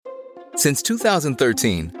Since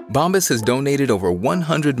 2013, Bombas has donated over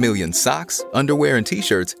 100 million socks, underwear, and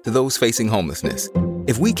T-shirts to those facing homelessness.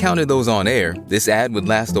 If we counted those on air, this ad would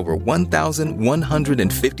last over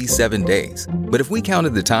 1,157 days. But if we counted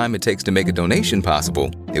the time it takes to make a donation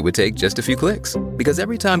possible, it would take just a few clicks. Because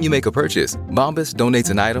every time you make a purchase, Bombas donates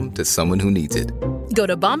an item to someone who needs it. Go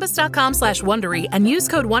to bombas.com/Wondery and use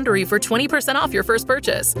code Wondery for 20% off your first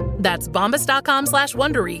purchase. That's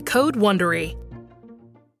bombas.com/Wondery, code Wondery.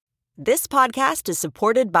 This podcast is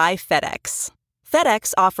supported by FedEx.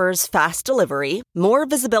 FedEx offers fast delivery, more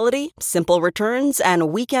visibility, simple returns,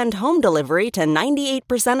 and weekend home delivery to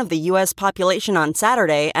 98% of the U.S. population on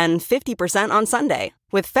Saturday and 50% on Sunday.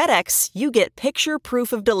 With FedEx, you get picture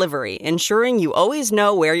proof of delivery, ensuring you always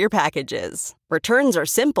know where your package is. Returns are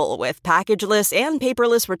simple with packageless and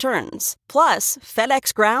paperless returns. Plus,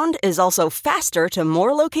 FedEx Ground is also faster to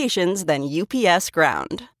more locations than UPS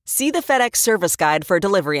Ground. See the FedEx service guide for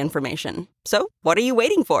delivery information. So, what are you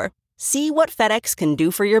waiting for? See what FedEx can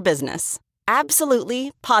do for your business.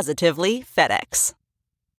 Absolutely, positively FedEx.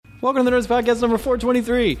 Welcome to the Nerds Podcast number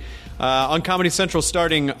 423. On Comedy Central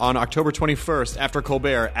starting on October 21st after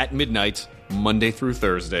Colbert at midnight, Monday through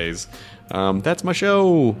Thursdays. That's my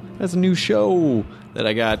show. That's a new show that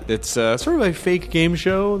I got. It's sort of a fake game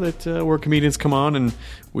show that where comedians come on and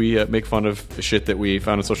we make fun of the shit that we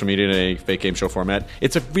found on social media in a fake game show format.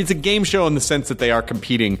 It's a game show in the sense that they are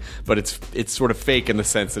competing, but it's sort of fake in the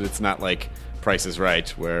sense that it's not like Price is Right,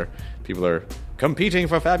 where people are competing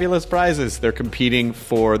for fabulous prizes. They're competing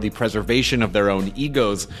for the preservation of their own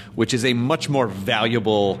egos, which is a much more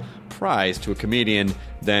valuable prize to a comedian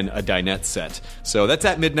than a dinette set. So that's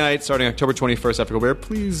at midnight, starting October 21st after Colbert.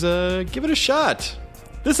 Please give it a shot.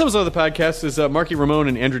 This episode of the podcast is Marky Ramone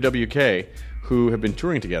and Andrew WK, who have been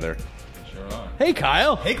touring together. Sure are. Hey,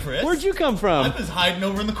 Kyle. Hey, Chris. Where'd you come from? I was hiding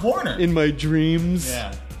over in the corner. In my dreams.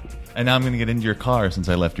 Yeah. And now I'm going to get into your car since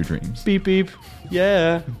I left your dreams. Beep, beep.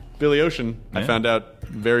 Yeah. Billy Ocean, Yeah. I found out,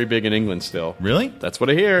 very big in England still. Really? That's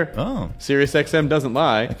what I hear. Oh. Sirius XM doesn't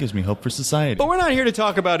lie. That gives me hope for society. But we're not here to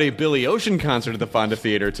talk about a Billy Ocean concert at the Fonda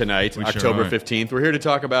Theater tonight, We sure October aren't. 15th. We're here to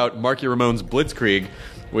talk about Marky Ramone's Blitzkrieg,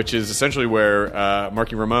 which is essentially where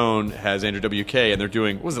Marky Ramone has Andrew WK, and they're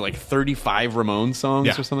doing, what was it, like 35 Ramone songs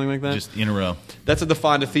Yeah. or something like that? Just in a row. That's at the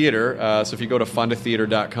Fonda Theater, so if you go to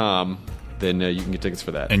fondatheater.com, then you can get tickets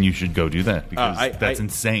for that. And you should go do that because that's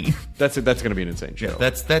insane. That's going to be an insane show.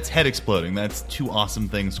 That's head exploding. That's two awesome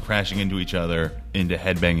things crashing into each other into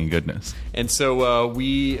headbanging goodness. And so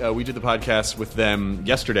we did the podcast with them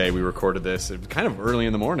yesterday. We recorded this kind of early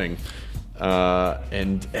in the morning,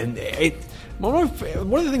 and one of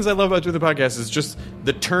the things I love about doing the podcast is just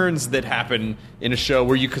the turns that happen in a show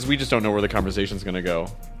where because we just don't know where the conversation's going to go,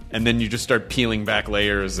 and then you just start peeling back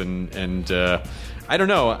layers and I don't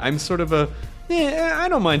know. I'm sort of I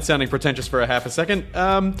don't mind sounding pretentious for a half a second.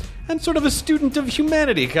 I'm sort of a student of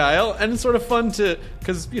humanity, Kyle, and it's sort of fun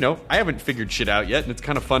because I haven't figured shit out yet, and it's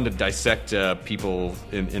kind of fun to dissect people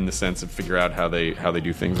in the sense of figure out how they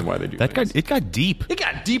do things and why they do things. It got deep. It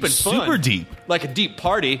got deep and fun. Super deep. Like a deep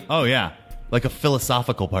party. Oh, yeah. Like a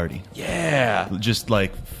philosophical party. Yeah. Just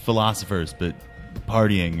like philosophers, but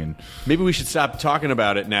partying and maybe we should stop talking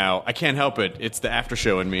about it now. I can't help it. It's the after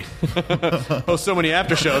show in me. Oh, so many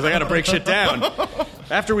after shows. I got to break shit down.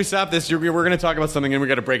 After we stop this, we're going to talk about something and we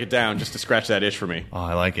got to break it down just to scratch that itch for me. Oh,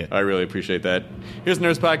 I like it. I really appreciate that. Here's the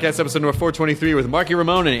Nerds Podcast, episode number 423 with Marky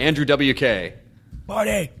Ramone and Andrew WK.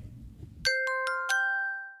 Party!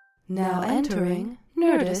 Now entering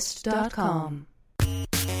Nerdist.com.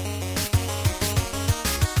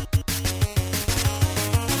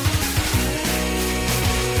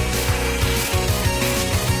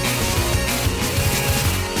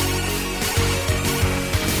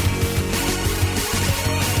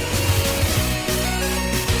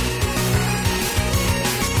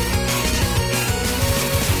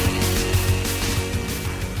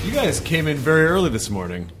 You guys came in very early this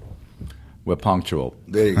morning. We're punctual.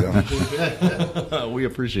 There you go. We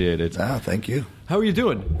appreciate it. Thank you. How are you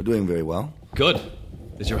doing? We're doing very well. Good.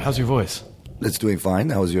 How's your voice? It's doing fine.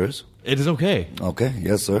 How's yours? It is okay. Okay.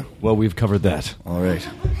 Yes, sir. Well, we've covered that. All right.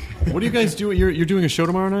 What do you guys do? You're doing a show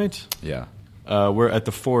tomorrow night? Yeah. We're at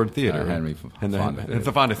the Ford Theater. Henry Fonda. At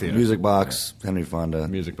the Fonda Theater. Music Box, Henry Fonda.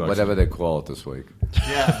 Music Box. Whatever they call it this week.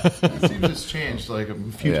 Yeah, it seems it's changed like a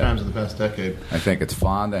few times in the past decade. I think it's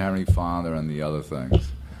Fonda, Henry Fonda, and the other things.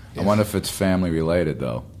 I wonder if it's family related,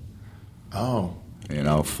 though. Oh.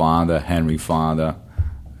 Fonda, Henry Fonda,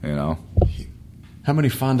 How many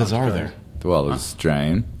Fondas are there? Well, there's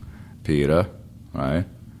Jane, Peter, right?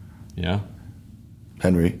 Yeah.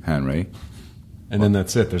 Henry. And then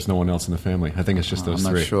that's it. There's no one else in the family. I think it's just those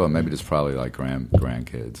I'm three. not sure. Maybe there's probably like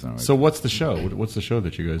grandkids. So what's the show? What's the show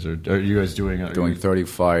that you guys are you guys doing? Doing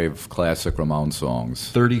 35 classic Ramon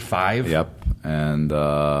songs. 35? Yep. And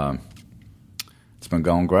it's been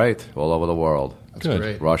going great all over the world. That's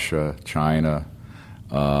great. Russia, China,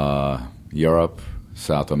 Europe,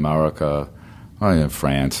 South America,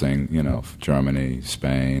 France, Germany,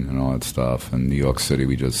 Spain, and all that stuff. And New York City,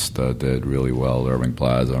 we just did really well, Irving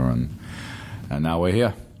Plaza, and now we're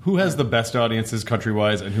here. Who has the best audiences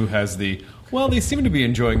country-wise, and who has the, well, they seem to be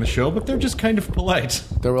enjoying the show, but they're just kind of polite?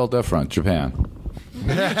 They're all different. Japan.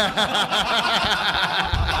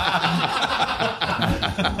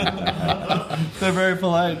 They're very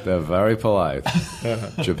polite. They're very polite.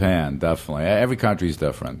 Japan, definitely. Every country's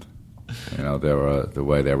different. The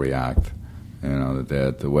way they react.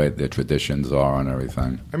 The way their traditions are and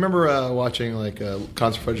everything. I remember watching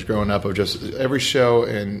concert footage growing up of just every show,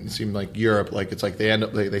 and it seemed like Europe, it's like they end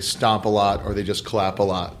up they stomp a lot or they just clap a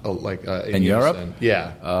lot. In Europe,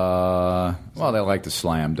 yeah. Well, they like the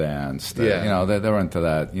slam dance. They're into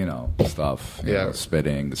that stuff.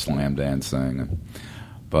 Spitting, the slam dancing.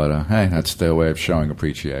 But hey, that's their way of showing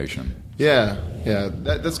appreciation. Yeah.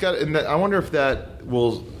 That's got. And I wonder if that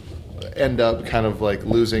will end up kind of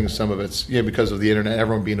losing some of its, because of the internet,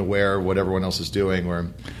 everyone being aware of what everyone else is doing, where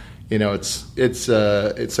it's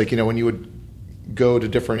like when you would go to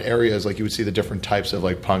different areas, you would see the different types of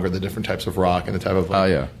punk or the different types of rock and the type of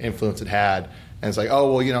influence it had, and it's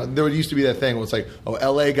there used to be that thing where it's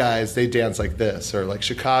LA guys, they dance like this, or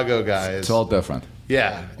Chicago guys, it's all different.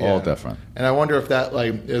 Yeah. All different. And I wonder if that,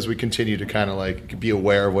 as we continue to kind of be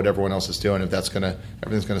aware of what everyone else is doing, if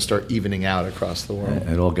everything's gonna start evening out across the world.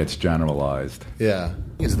 It all gets generalized. Yeah.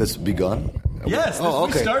 Is this begun? Yes,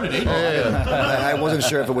 we started it. I wasn't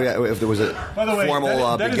sure if there was a By the way,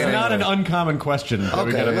 formal that is not an uncommon question.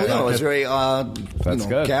 It's very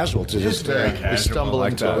good. casual to just very casual. Stumble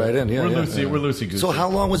into it. right in. Yeah, We're loosey-goosey. So how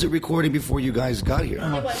long was it recording before you guys got here?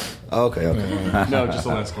 Okay. No, just the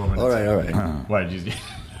last 4 minutes. All right. Why did you?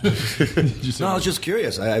 No, I was just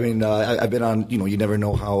curious. I've been on. You never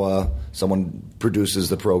know how someone produces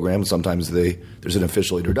the program. Sometimes there's an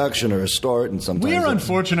official introduction or a start, and sometimes we are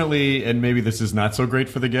unfortunately, and maybe this is not so great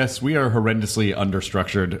for the guests. We are horrendously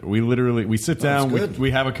understructured. We sit down, we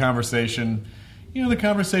have a conversation. The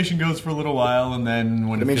conversation goes for a little while, and then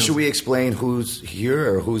when should we explain who's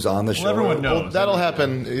here or who's on the show? Well, everyone knows. Well, that'll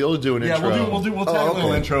happen. You'll do an intro. We'll tag a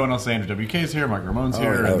little intro, and I'll say Andrew WK's here, Mark Ramone's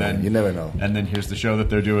here, and then you never know. And then here's the show that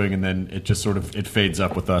they're doing, and then it just it fades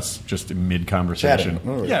up with us just in mid conversation.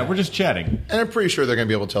 Yeah, we're just chatting. And I'm pretty sure they're going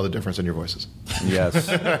to be able to tell the difference in your voices.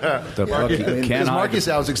 Yes. Because Marky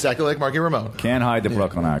sounds exactly like Marky Ramone. Can't hide the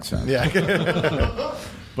Brooklyn accent. Yeah.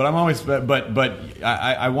 But I'm always,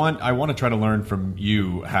 I want to try to learn from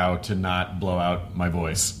you how to not blow out my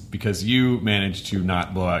voice, because you manage to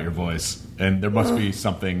not blow out your voice, and there must be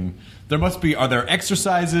something. Are there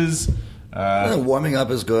exercises? Warming up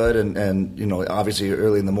is good, and obviously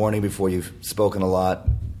early in the morning before you've spoken a lot,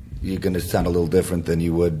 you're going to sound a little different than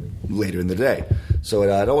you would later in the day. So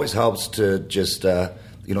it always helps to just the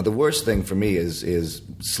worst thing for me is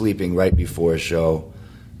sleeping right before a show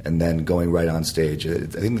and then going right on stage. I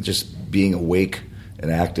think that just being awake and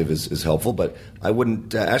active is helpful, but I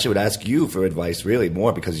would ask you for advice really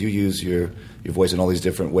more, because you use your voice in all these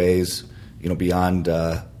different ways, beyond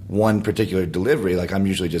one particular delivery. I'm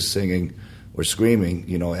usually just singing or screaming,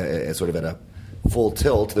 sort of at a full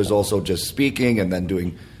tilt. There's also just speaking and then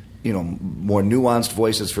doing, more nuanced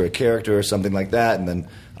voices for a character or something like that, and then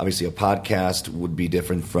obviously a podcast would be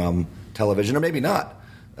different from television, or maybe not.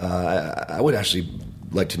 I would actually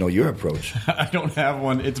like to know your approach. I don't have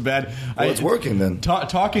one. It's bad. Well, it's working then.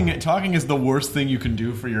 Talking is the worst thing you can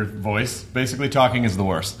do for your voice. Basically, talking is the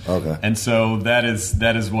worst. Okay. And so that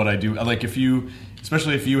is what I do.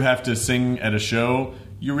 Especially if you have to sing at a show,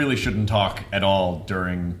 you really shouldn't talk at all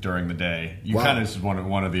during the day. You kind of just want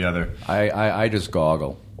one or the other. I just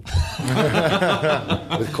goggle.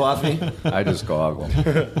 With coffee? I just goggle.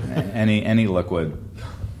 Any liquid.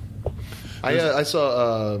 I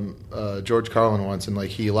saw George Carlin once, and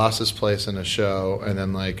he lost his place in a show, and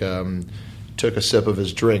then took a sip of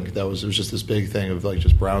his drink. It was just this big thing of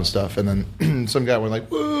just brown stuff, and then some guy went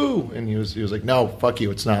woo, and he was like, no, fuck you,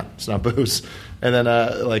 it's not booze. And then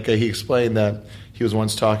he explained that he was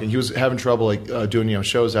once talking, he was having trouble doing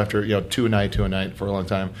shows after two a night for a long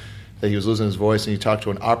time, that he was losing his voice, and he talked to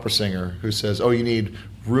an opera singer who says, oh, you need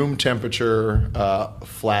room temperature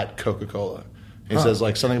flat Coca-Cola. He says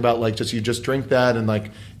something about you just drink that,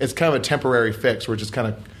 and it's kind of a temporary fix where just kind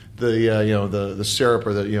of the syrup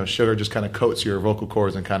or the sugar just kind of coats your vocal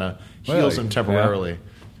cords and kind of heals them temporarily.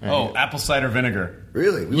 Oh, apple cider vinegar.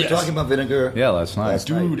 Really? We were talking about vinegar. Yeah, last night.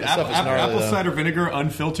 Dude, apple gnarly, cider vinegar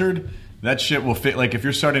unfiltered, that shit will fit. Like, if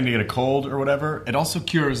you're starting to get a cold or whatever, it also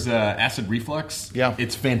cures acid reflux. Yeah.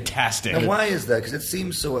 It's fantastic. And why is that? Because it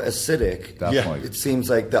seems so acidic. Definitely. It seems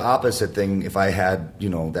like the opposite thing. If I had,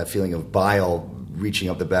 that feeling of bile reaching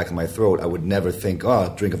up the back of my throat, I would never think,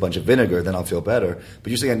 drink a bunch of vinegar, then I'll feel better. But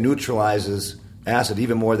you're saying it neutralizes acid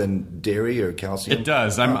even more than dairy or calcium? It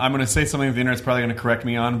does. I'm going to say something that the internet's probably going to correct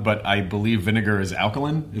me on, but I believe vinegar is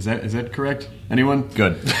alkaline. Is that correct? Anyone?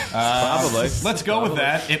 Good. Probably. Let's go with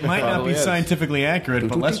that. It might not be scientifically accurate,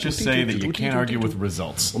 but let's just say that you can't argue with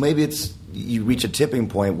results. Well, maybe you reach a tipping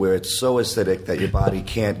point where it's so acidic that your body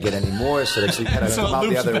can't get any more acidic, so you kind of So it come out the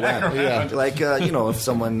loops other way. back around. Yeah. Like, if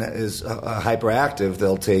someone is hyperactive,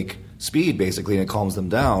 they'll take speed, basically, and it calms them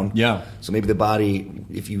down. Yeah. So maybe the body,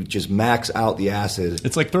 if you just max out the acid...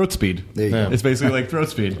 It's like throat speed. There you go. It's basically like throat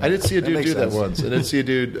speed. I did see a dude makes do that sense. once. I did see a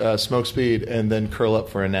dude smoke speed and then curl up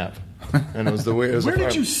for a nap. And it was the weird. Where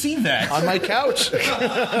did you see that? On my couch. Why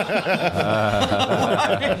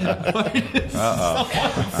did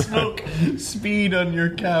someone smoke speed on your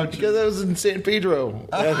couch? Because I was in San Pedro.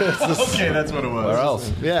 Okay, that's what it was. Where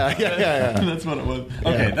else? Yeah. That's what it was.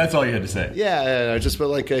 Okay, that's all you had to say. Yeah. Just but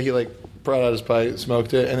like he brought out his pipe,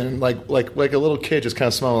 smoked it, and then like a little kid just kind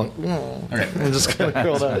of smelled Okay. and just kind of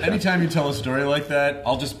curled up. Anytime you tell a story like that,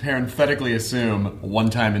 I'll just parenthetically assume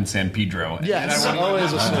one time in San Pedro. Yes, And I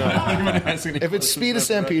always assume. wouldn't ask any If it's speed, it's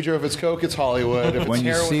San Pedro. If it's coke, it's Hollywood. If it's When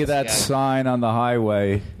you heroin, see it's that Seattle. sign on the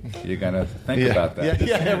highway, you're going to think about that.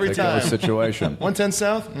 Yeah, every Particular time. situation. 110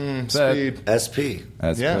 South? Speed. SP.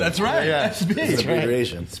 That's Yeah. good. That's right. Yeah. That's speed. It's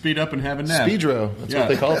abbreviation. Speed up and have a nap. Speedro. That's Yeah. what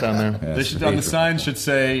they call it down there. Yeah, They should on the Speedro. sign should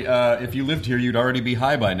say, if you lived here, you'd already be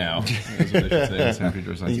high by now. That's what they should say in San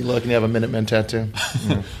Pedro signs. You look and you have a Minutemen tattoo.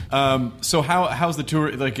 So how's the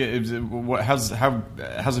tour? Like, how's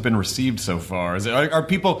it been received so far? Do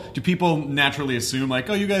people naturally assume like,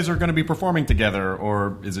 oh, you guys are going to be performing together,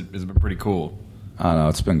 or is it been pretty cool? I don't know.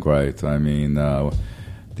 It's been great. I mean,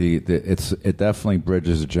 it definitely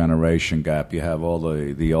bridges a generation gap. You have all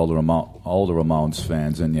the older Ramones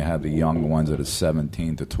fans, and you have the younger ones that are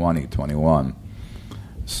 17 to 20, 21.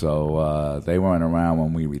 So they weren't around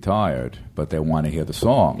when we retired, but they want to hear the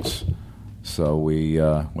songs. So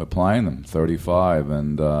we're playing them 35,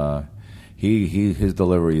 and his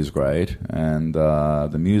delivery is great, and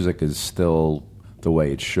the music is still the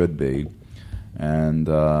way it should be, and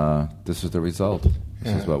this is the result.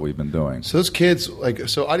 This is what we've been doing. So those kids,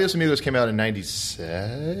 Adios Amigos came out in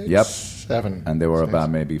 96? Yep. 7. And they were about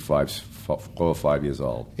maybe 4 or 5 years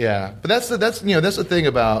old. Yeah, but that's the thing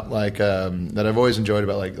about that I've always enjoyed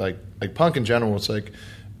about like punk in general.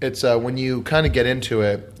 It's when you kind of get into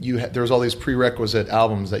it, there's all these prerequisite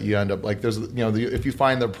albums that you end up like. There's if you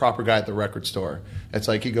find the proper guy at the record store, it's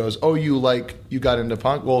like he goes, "Oh, you got into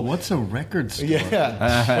punk? Well, What's a record store?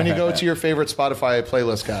 yeah." When you go to your favorite Spotify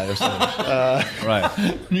playlist guy or something, Right.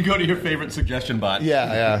 When you go to your favorite suggestion bot.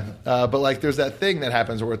 yeah. But there's that thing that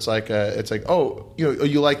happens where it's like, oh,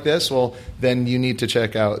 you like this? Well, then you need to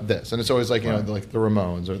check out this, and it's always like like the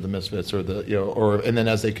Ramones or the Misfits or and then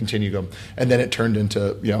as they continue go, and then it turned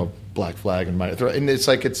into Black Flag and Minor Threat, and it's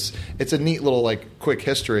like it's a neat little quick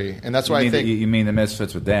history, and that's why I think you mean the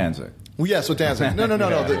Misfits with Danzig? well, yes, with Danzig. No,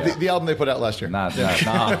 the album they put out last year. Not that.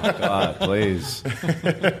 No, God, please.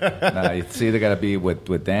 No, it's either got to be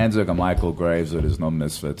with Danzig or Michael Graves, or there's no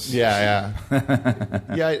Misfits. Yeah.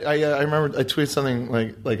 I remember I tweeted something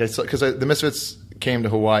like I saw because the Misfits came to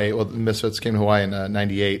Hawaii. Well, the Misfits came to Hawaii in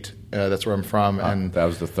 '98. That's where I'm from, and that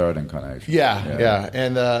was the third incarnation. Yeah.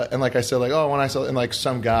 And like I said, when I saw, and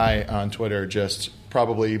some guy on Twitter just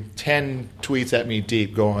probably 10 tweets at me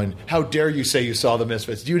deep going, "How dare you say you saw the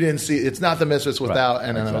Misfits? You didn't see. It's not the Misfits without." Right.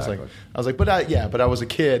 And then exactly. I was like, but I was a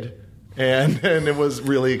kid. And it was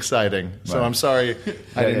really exciting. So Right. I'm sorry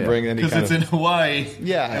I didn't bring any Because kind it's of... in Hawaii.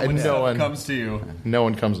 Yeah, and when and no stuff one comes to you. No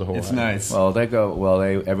one comes to Hawaii. It's nice. Well,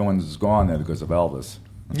 everyone's gone there because of Elvis.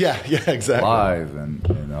 Yeah, exactly. Live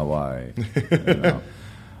in Hawaii.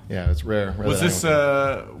 Yeah, it's rare. Was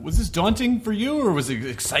this daunting for you, or was it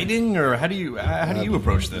exciting, or how do you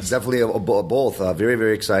approach this? Definitely both. Very,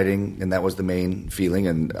 very exciting, and that was the main feeling,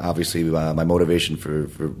 and obviously my motivation for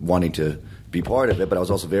wanting to be part of it. But I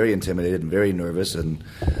was also very intimidated and very nervous, and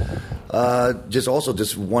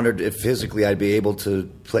just wondered if physically I'd be able to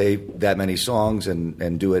play that many songs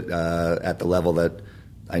and do it at the level that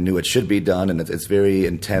I knew it should be done. And it's very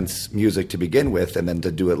intense music to begin with, and then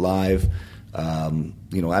to do it live.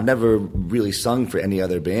 I've never really sung for any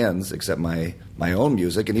other bands except my own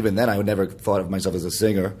music, and even then I would never thought of myself as a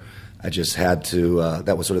singer. I just had to.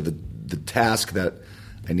 That was sort of the task that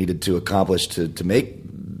I needed to accomplish to make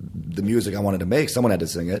the music I wanted to make. Someone had to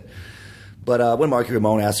sing it. But when Marky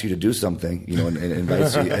Ramone asks you to do something, and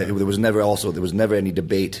invites you, there was never any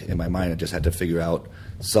debate in my mind. I just had to figure out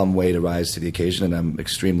some way to rise to the occasion, and I'm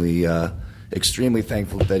extremely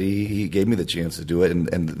thankful that he gave me the chance to do it. And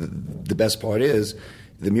the best part is,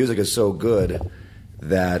 the music is so good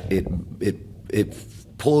that it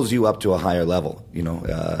pulls you up to a higher level.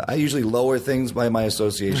 I usually lower things by my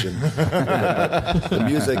association. The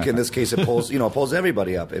music, in this case, it pulls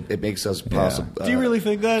everybody up. It makes us possible. Do you really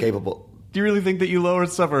think that? Capable. Do you really think that you lowered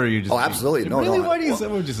stuff, or are you just? Oh, absolutely. No, really? No. Why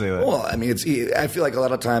would you say that? Well, I mean, I feel like a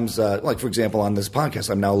lot of times, like for example, on this podcast,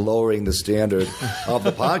 I'm now lowering the standard of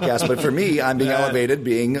the podcast. But for me, I'm being elevated,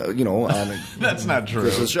 being on. That's not true.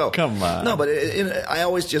 This show. Come on. No, but I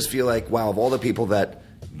always just feel like, wow, of all the people that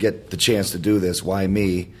get the chance to do this, why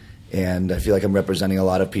me? And I feel like I'm representing a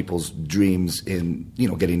lot of people's dreams in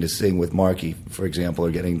getting to sing with Marky, for example,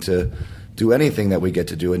 or getting to do anything that we get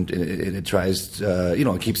to do, and it tries,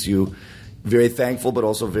 it keeps you very thankful, but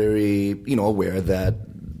also very, aware that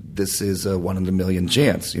this is a 1 in a million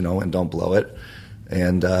chance, and don't blow it.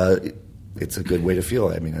 And it's a good way to feel.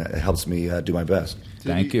 I mean, it helps me do my best.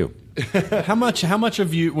 Thank you. How much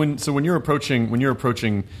of you when you're approaching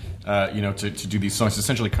to do these songs,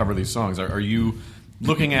 essentially cover these songs, are you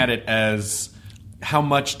looking at it as how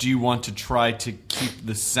much do you want to try to keep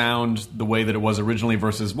the sound the way that it was originally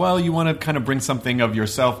versus, well, you want to kind of bring something of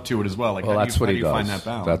yourself to it as well? Like, well, that's what he does. Find that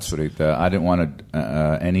balance? That's what he does. I didn't want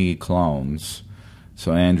any clones,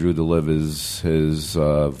 so Andrew delivers his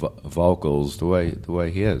vocals the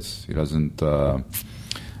way he is. He doesn't,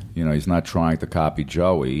 he's not trying to copy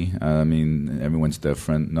Joey. I mean, everyone's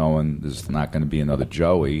different. There's not going to be another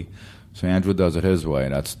Joey. So Andrew does it his way.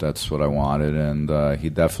 That's what I wanted, and he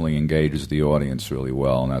definitely engages the audience really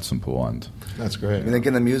well, and that's important. That's great. And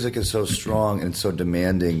again, the music is so strong and so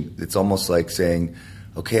demanding. It's almost like saying,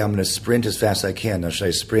 okay, I'm going to sprint as fast as I can. Now, should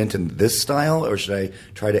I sprint in this style, or should I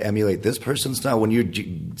try to emulate this person's style? When you're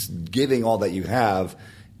giving all that you have,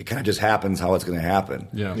 it kind of just happens how it's going to happen.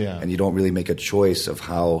 Yeah. And you don't really make a choice of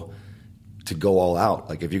how to go all out.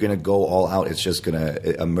 Like, if you're going to go all out, it's just going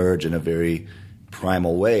to emerge in a very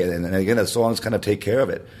primal way, and again, the songs kind of take care of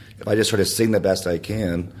it. If I just sort of sing the best I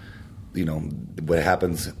can, what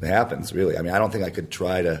happens, really. I mean, I don't think I could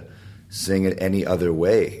try to sing it any other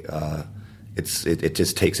way. It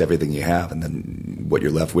just takes everything you have, and then what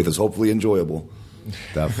you're left with is hopefully enjoyable.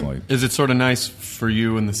 Definitely. Is it sort of nice for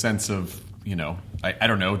you in the sense of, I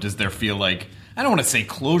don't know, does there feel like, I don't want to say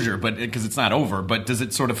closure, but because it's not over, but does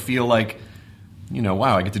it sort of feel like,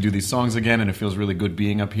 wow, I get to do these songs again, and it feels really good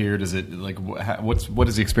being up here? Does it, like, what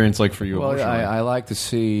is the experience like for you? Well, I like to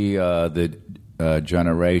see the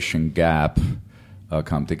generation gap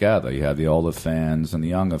come together. You have the older fans and the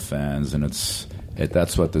younger fans, and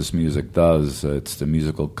that's what this music does. It's the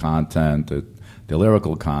musical content, the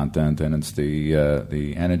lyrical content, and it's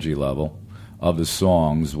the energy level of the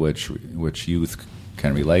songs which youth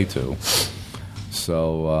can relate to.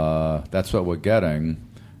 So that's what we're getting.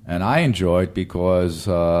 And I enjoy it because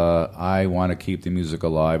I want to keep the music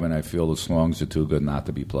alive, and I feel the songs are too good not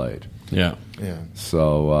to be played. Yeah.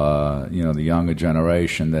 So, the younger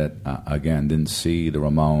generation that, again, didn't see the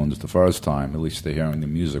Ramones the first time, at least they're hearing the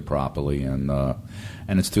music properly, and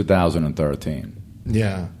it's 2013.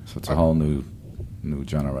 Yeah. So it's a whole new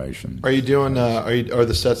generation. Are you doing? Are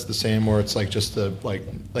the sets the same, or it's like just the one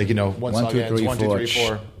One, song two, ends, three, 1, 2, four. 3,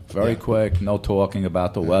 4. Very quick, no talking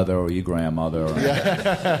about the weather or your grandmother.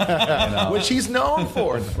 Which he's known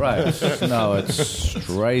for. Right. No, it's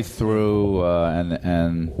straight through,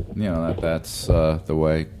 and that's the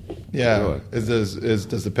way. Yeah. Does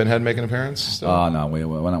the Pinhead make an appearance still? No,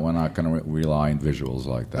 we're not going to rely on visuals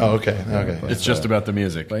like that. Oh, okay. But, it's just about the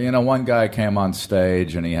music. But one guy came on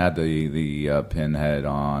stage and he had the Pinhead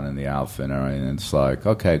on and the outfit, and it's like,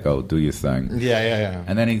 okay, go do your thing. Yeah.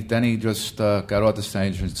 And then he just got off the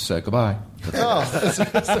stage and said goodbye. That's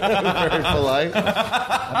very polite.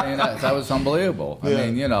 I mean, that was unbelievable. Yeah. I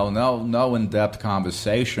mean, no in-depth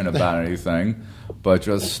conversation about anything, but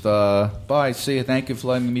just bye, see you, thank you for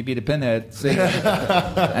letting me be the Pinhead. See you.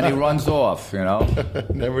 And he runs off.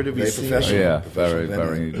 Never to be Very seen. professional. Yeah,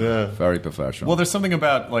 very professional. Well, there's something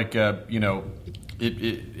about, like,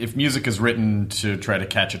 if music is written to try to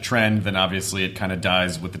catch a trend, then obviously it kind of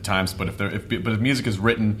dies with the times. But if music is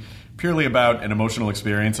written purely about an emotional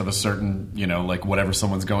experience of a certain, like whatever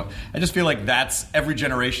someone's going, I just feel like every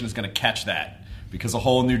generation is going to catch that, because a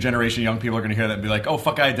whole new generation of young people are going to hear that and be like, oh,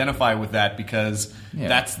 fuck, I identify with that because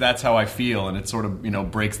that's how I feel, and it sort of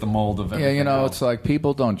breaks the mold of everything else. It's like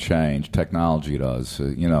people don't change, technology does.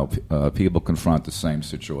 People confront the same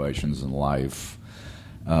situations in life,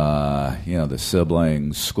 the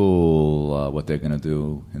siblings, school, what they're going to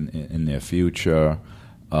do in their future,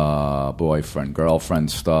 boyfriend,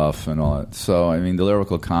 girlfriend stuff, and all that. So, I mean, the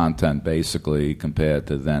lyrical content basically compared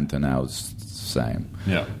to then to now is the same.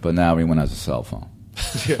 Yeah. But now everyone has a cell phone.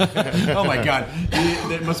 Oh my God!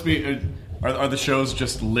 It must be. Are the shows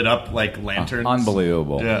just lit up like lanterns?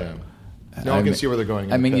 Unbelievable. Yeah. No one can see where they're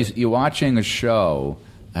going. I mean, you're watching a show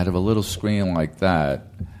out of a little screen like that,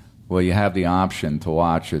 where you have the option to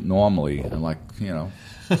watch it normally, and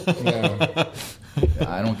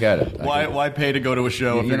I don't get it. Why pay to go to a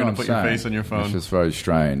show if you're going to put your face on your phone? It's just very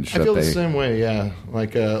strange. I feel the same way, yeah.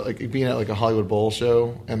 Like being at like a Hollywood Bowl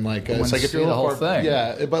show, and it's like if you're the whole thing.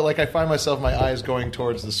 Yeah, but like I find myself my eyes going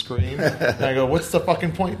towards the screen, and I go, "What's the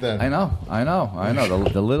fucking point then?" I know.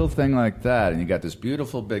 The little thing like that, and you got this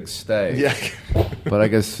beautiful big stage. Yeah. But I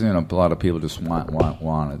guess a lot of people just want it,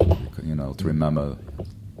 to remember.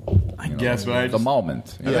 The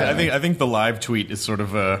moment. Yeah. I think the live tweet is sort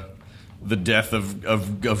of the death of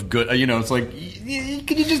good. It's like,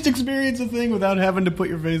 can you just experience a thing without having to put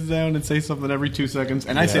your face down and say something every 2 seconds?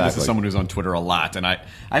 And I say this as someone who's on Twitter a lot, and I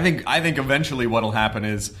think eventually what'll happen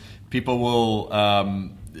is people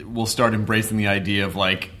will start embracing the idea of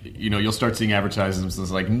you'll start seeing advertisements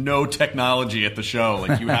that's like no technology at the show,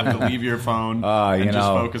 like you have to leave your phone and just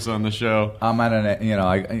focus on the show. I'm at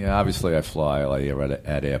obviously I fly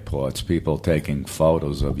at airports, people taking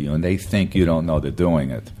photos of you, and they think you don't know they're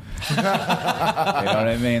doing it. You know what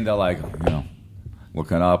I mean? They're like,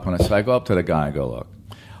 looking up, and so I go up to the guy and go, look,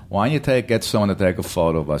 why don't you get someone to take a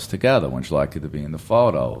photo of us together? Wouldn't you like you to be in the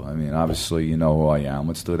photo? I mean, obviously you know who I am.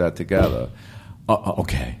 Let's do that together.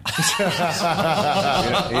 Okay. You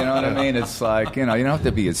know what I mean? It's like, you don't have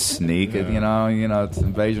to be a sneak. Yeah. It's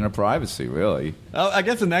invasion of privacy, really. I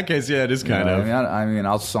guess in that case, yeah, it is kind of. I mean,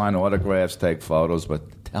 I'll sign autographs, take photos,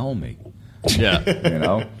 but tell me.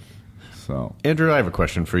 Yeah. So, Andrew, I have a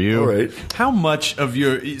question for you. All right. How much of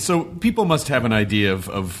so people must have an idea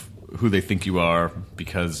of who they think you are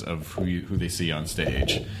because of who they see on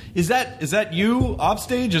stage. Is that you off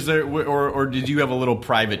stage? Is there or did you have a little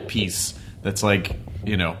private piece that's like,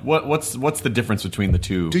 what's the difference between the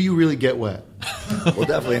two? Do you really get wet? Well,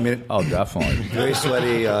 definitely. I mean, definitely. Very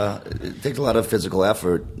sweaty. It takes a lot of physical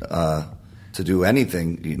effort to do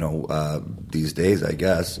anything, these days, I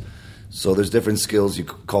guess. So there's different skills you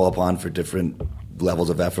call upon for different levels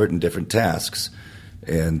of effort and different tasks.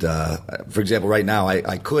 And, for example, right now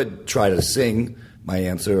I could try to sing my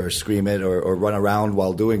answer or scream it or run around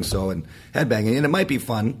while doing so and headbanging. And it might be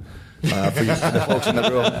fun for the folks in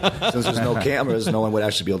the room. Since there's no cameras, no one would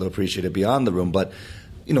actually be able to appreciate it beyond the room. But,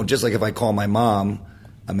 just like if I call my mom,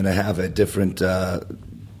 I'm going to have a different,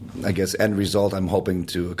 end result I'm hoping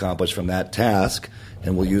to accomplish from that task.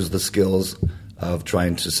 And we'll use the skills of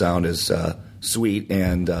trying to sound as sweet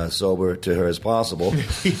and sober to her as possible.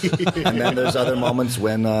 And then there's other moments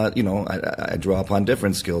when, I draw upon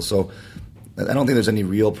different skills. So I don't think there's any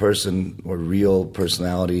real person or real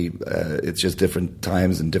personality. It's just different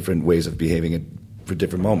times and different ways of behaving for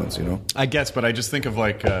different moments, I guess, but I just think of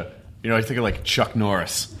I think of Chuck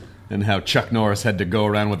Norris. And how Chuck Norris had to go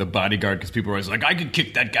around with a bodyguard because people were always like, I could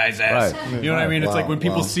kick that guy's ass. Right. You know what I mean? It's like when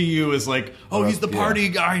people see you as like, he's the party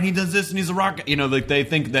guy and he does this and he's a rock. They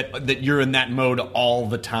think that you're in that mode all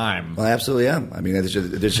the time. Well, I absolutely am. I mean, there's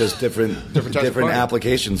just different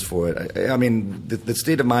applications for it. I mean, the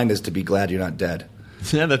state of mind is to be glad you're not dead.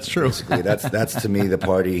 Yeah, that's true. Basically, that's to me the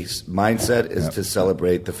party's mindset is to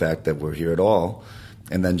celebrate the fact that we're here at all.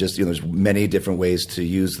 And then just, there's many different ways to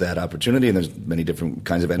use that opportunity, and there's many different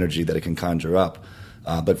kinds of energy that it can conjure up.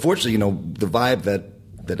 But fortunately, the vibe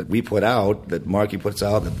that we put out, that Marky puts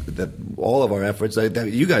out, that all of our efforts,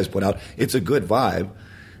 that you guys put out, it's a good vibe.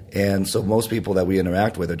 And so most people that we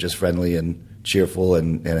interact with are just friendly and cheerful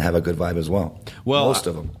and have a good vibe as well. Well, most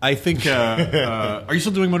of them. I think, are you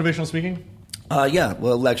still doing motivational speaking? Yeah,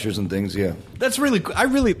 well, lectures and things, yeah. That's really cool.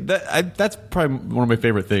 That's probably one of my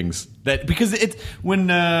favorite things. Because when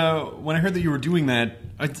I heard that you were doing that,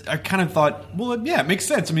 I kind of thought, well, yeah, it makes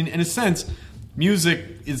sense. I mean, in a sense, music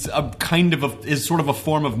is is sort of a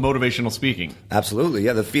form of motivational speaking. Absolutely,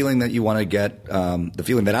 yeah. The feeling that you want to get, the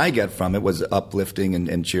feeling that I get from it was uplifting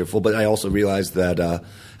and cheerful. But I also realized that,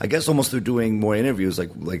 I guess almost through doing more interviews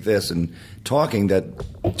like this and talking,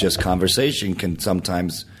 that just conversation can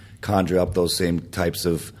sometimes conjure up those same types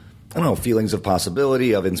of, feelings of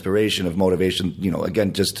possibility, of inspiration, of motivation,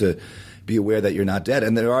 again, just to be aware that you're not dead.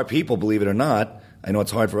 And there are people, believe it or not, I know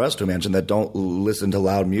it's hard for us to imagine, that don't listen to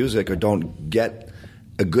loud music or don't get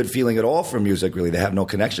a good feeling at all from music, really. They have no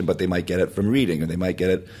connection, but they might get it from reading or they might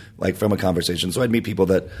get it from a conversation. So I'd meet people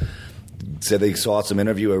that said they saw some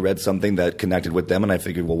interview or read something that connected with them, and I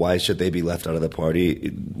figured, well, why should they be left out of the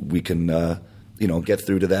party? We can, get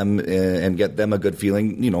through to them and get them a good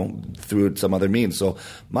feeling, through some other means. So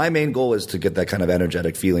my main goal is to get that kind of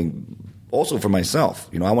energetic feeling also for myself.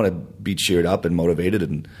 I want to be cheered up and motivated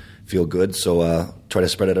and feel good. So try to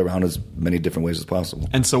spread it around as many different ways as possible.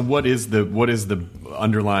 And so, what is the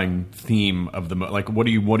underlying theme of the what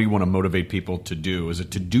do you want to motivate people to do? Is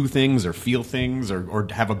it to do things or feel things or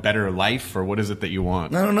have a better life, or what is it that you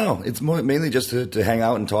want? I don't know. It's mainly just to hang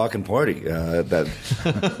out and talk and party.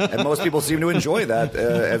 And most people seem to enjoy that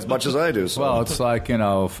as much as I do. So. Well, it's like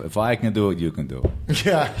if I can do it, you can do it.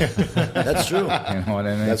 Yeah, that's true. You know what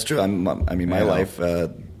I mean? That's true. My life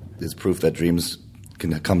is proof that dreams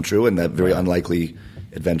can come true and that very unlikely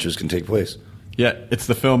adventures can take place. Yeah, it's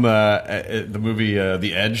the film, the movie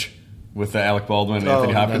The Edge with Alec Baldwin and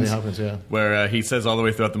Anthony Hopkins. Yeah. Where he says all the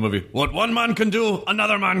way throughout the movie, what one man can do,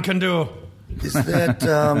 another man can do.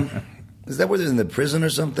 Is that where they're in the prison or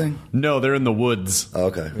something? No, they're in the woods. Oh,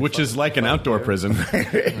 okay. Which is like an outdoor prison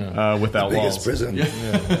without walls. Biggest prison.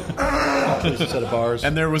 There's a set of bars.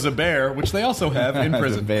 And there was a bear, which they also have in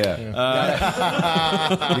prison. Bear. You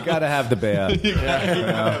got to have the bear.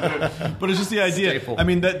 But it's just the idea. Staple. I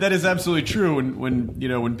mean, that is absolutely true.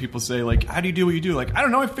 When people say like, "How do you do what you do?" Like, I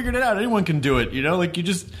don't know. I figured it out. Anyone can do it. Like you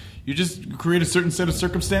just create a certain set of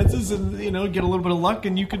circumstances and get a little bit of luck,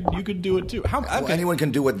 and you could do it too. Anyone can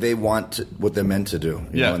do what they want, what they're meant to do.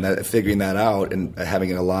 You know, and figuring that out and having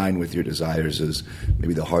it align with your desires is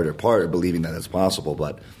maybe the harder part of believing that it's possible.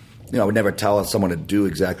 But I would never tell someone to do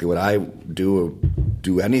exactly what I do or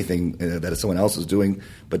do anything that someone else is doing,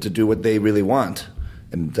 but to do what they really want.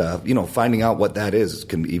 And, finding out what that is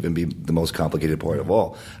can even be the most complicated part of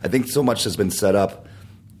all. I think so much has been set up,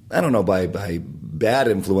 I don't know, by bad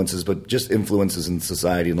influences, but just influences in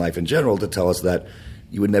society and life in general to tell us that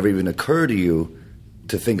it would never even occur to you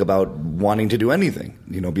to think about wanting to do anything,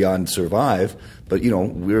 beyond survive. But,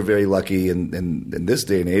 we're very lucky in this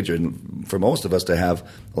day and age, and for most of us, to have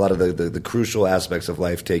a lot of the crucial aspects of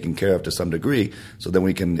life taken care of to some degree, so then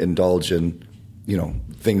we can indulge in,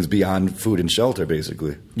 things beyond food and shelter,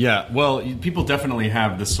 basically. Yeah, well, people definitely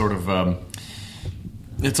have this sort of,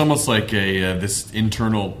 it's almost like this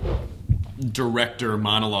internal director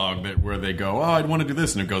monologue where they go, oh, I'd want to do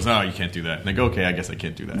this, and it goes, oh, you can't do that, and they go, okay, I guess I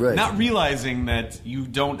can't do that. Right. Not realizing that you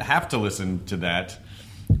don't have to listen to that,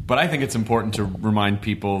 but I think it's important to remind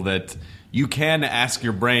people that you can ask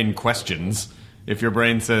your brain questions. If your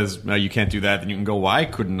brain says, no, you can't do that, then you can go, why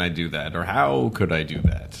couldn't I do that, or how could I do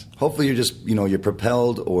that? Hopefully you're just, you're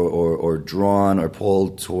propelled or drawn or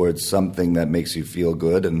pulled towards something that makes you feel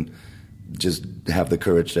good, and just have the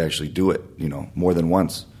courage to actually do it, more than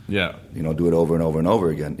once. Yeah. Do it over and over and over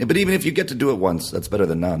again. But even if you get to do it once, that's better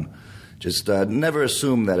than none. Just never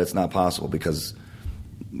assume that it's not possible, because,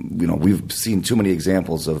 we've seen too many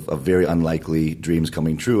examples of very unlikely dreams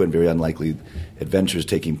coming true and very unlikely adventures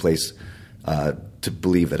taking place to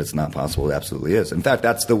believe that it's not possible. It absolutely is. In fact,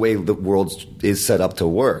 that's the way the world is set up to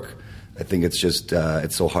work. I think it's just,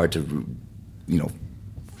 it's so hard to,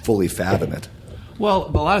 fully fathom it. Well,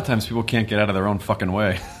 a lot of times people can't get out of their own fucking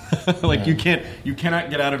way. You cannot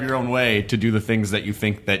get out of your own way to do the things that you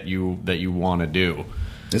think that you want to do.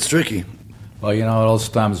 It's tricky. Well, it all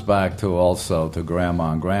stems back to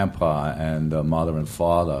grandma and grandpa and mother and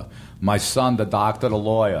father. My son, the doctor, the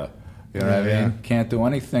lawyer. You know what I mean? Can't do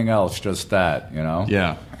anything else, just that.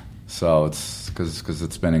 Yeah. So it's because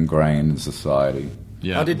it's been ingrained in society.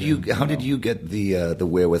 Yeah. How did you get the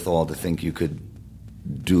wherewithal to think you could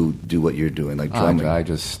do what you're doing, like drumming? I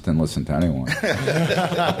just didn't listen to anyone.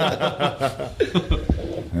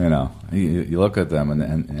 You look at them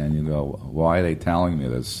and you go, why are they telling me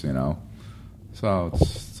this? So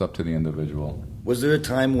it's up to the individual. Was there a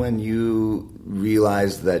time when you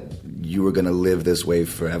realized that you were going to live this way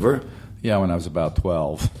forever? Yeah, when I was about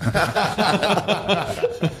 12.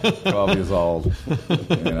 12 years old.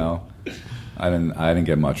 I didn't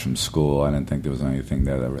get much from school. I didn't think there was anything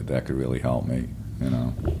that could really help me.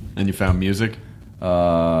 And you found music?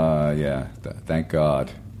 Yeah. Thank God.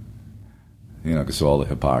 Because all the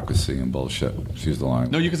hypocrisy and bullshit. Excuse the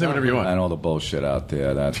line. No, you can say whatever you want. And all the bullshit out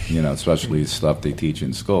there that, especially stuff they teach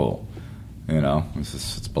in school.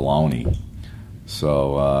 It's baloney.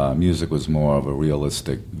 So music was more of a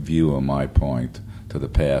realistic view of my point to the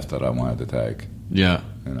path that I wanted to take. Yeah.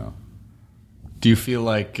 Do you feel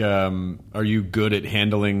like, are you good at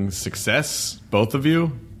handling success, both of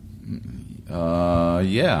you?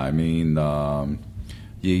 Yeah. I mean,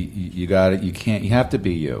 you have to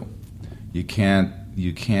be you. You can't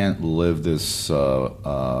live this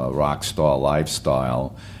rock star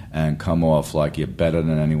lifestyle and come off like you're better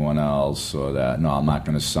than anyone else, or that, no, I'm not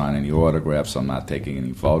going to sign any autographs, I'm not taking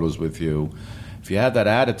any photos with you. If you have that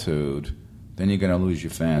attitude, then you're going to lose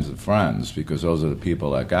your fans and friends, because those are the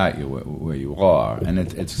people that got you where you are. And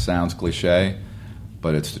it sounds cliche,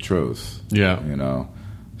 but it's the truth. Yeah. You know?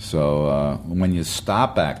 So when you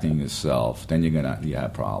stop acting yourself, then you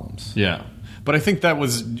have problems. Yeah. But I think that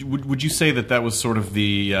was. Would you say that was sort of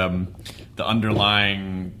the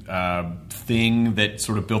underlying thing that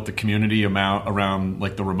sort of built the community around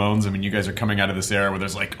like the Ramones? I mean, you guys are coming out of this era where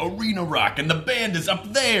there's like arena rock and the band is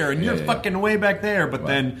up there and you're fucking way back there. But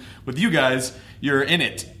then with you guys, you're in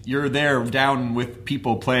it. You're there down with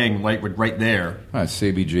people playing like right there. Right,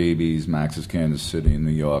 CBGB's, Max's Kansas City in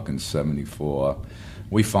New York in '74.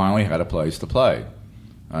 We finally had a place to play.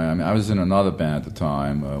 I mean, I was in another band at the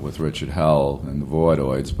time with Richard Hell and the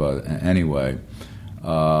Voidoids, but anyway,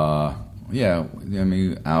 I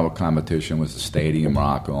mean, our competition was the stadium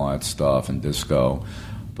rock and all that stuff and disco,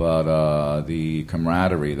 but the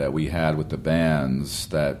camaraderie that we had with the bands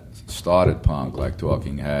that started punk, like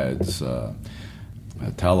Talking Heads,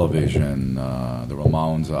 Television, the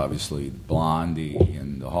Ramones, obviously, Blondie,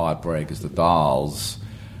 and the Heartbreakers, the Dolls,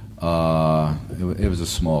 it was a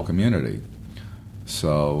small community.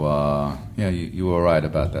 So, you were right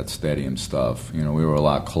about that stadium stuff. You know, we were a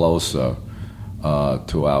lot closer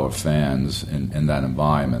to our fans in that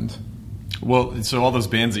environment. Well, so all those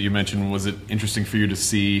bands that you mentioned, was it interesting for you to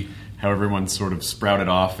see how everyone sort of sprouted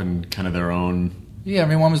off and kind of their own? Yeah, I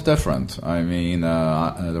mean, one was different. I mean, the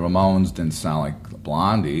Ramones didn't sound like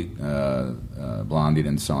Blondie. Blondie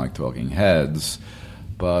didn't sound like Talking Heads.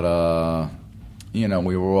 But, we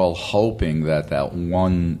were all hoping that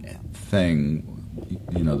one thing,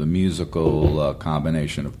 the musical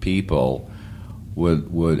combination of people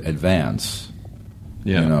would advance.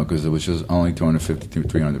 Yeah. Because there was just only 250 to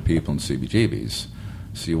 300 people in CBGB's.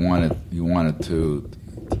 So you wanted to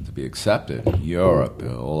be accepted in Europe,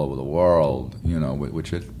 all over the world,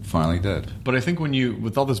 which it finally did. But I think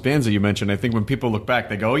with all those bands that you mentioned, I think when people look back,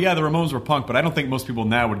 they go, oh yeah, the Ramones were punk, but I don't think most people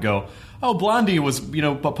now would go, oh, Blondie was,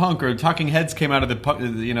 punk, or Talking Heads came out of the punk,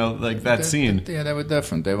 like that scene. Yeah, they were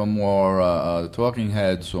different. They were more, the Talking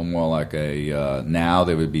Heads were more like now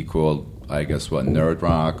they would be called, I guess, nerd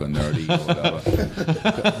rock or nerdy or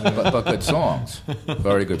whatever. but good songs,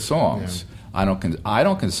 very good songs. Yeah. I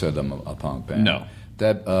don't consider them a punk band. No.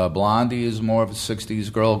 That Blondie is more of a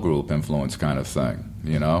 '60s girl group influence kind of thing,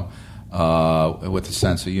 with a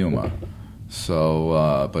sense of humor.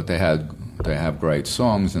 So, but they have great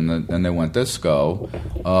songs, and then they went disco,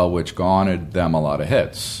 which garnered them a lot of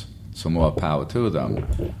hits. So more power to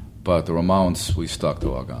them. But the Ramones, we stuck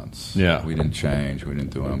to our guns. Yeah, we didn't change. We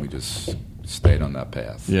didn't do them. We just stayed on that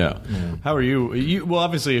path. Yeah. How are you? Well,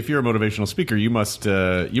 obviously, if you're a motivational speaker, you must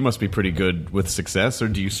be pretty good with success. Or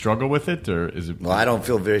do you struggle with it, or is it? Well, I don't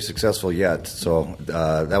feel very successful yet. So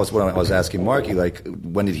that was what I was asking Marky. Like,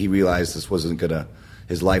 when did he realize his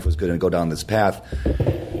life was going to go down this path?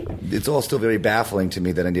 It's all still very baffling to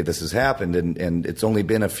me that any of this has happened, and it's only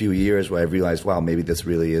been a few years where I've realized, wow, maybe this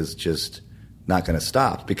really is just not going to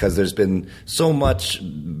stop, because there's been so much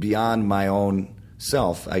beyond my own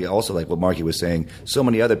self. I also, like what Marky was saying, so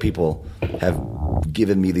many other people have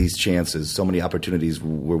given me these chances. So many opportunities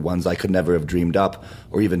were ones I could never have dreamed up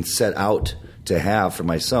or even set out to have for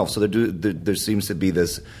myself. So there seems to be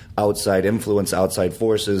this outside influence, outside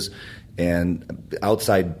forces, and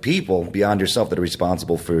outside people beyond yourself that are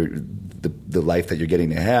responsible for the life that you're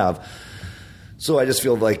getting to have. So I just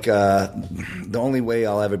feel like the only way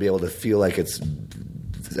I'll ever be able to feel like it's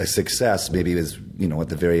a success maybe is, at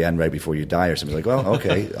the very end, right before you die or something. Like, well,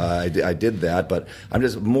 okay, I did that, but I'm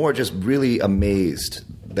just really amazed.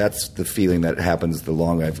 That's the feeling that happens the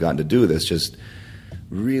longer I've gotten to do this, just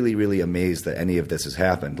really, really amazed that any of this has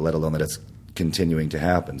happened, let alone that it's continuing to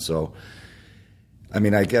happen. So, I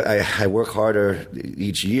mean, I work harder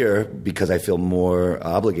each year because I feel more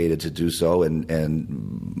obligated to do so, and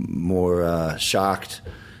more shocked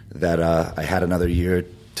that I had another year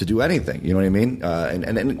to do anything. You know what I mean?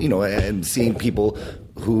 And seeing people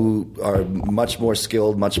who are much more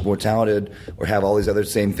skilled, much more talented, or have all these other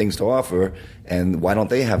same things to offer, and why don't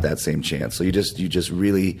they have that same chance? So you just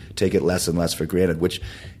really take it less and less for granted, which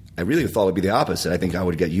I really thought would be the opposite. I think I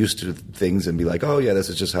would get used to things and be like, oh yeah, this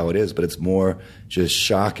is just how it is. But it's more just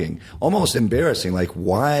shocking, almost embarrassing. Like,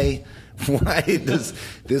 why does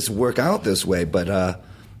this work out this way? But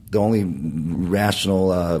the only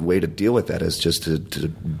rational way to deal with that is just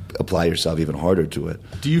to apply yourself even harder to it.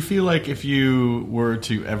 Do you feel like if you were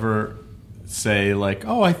to ever say, like,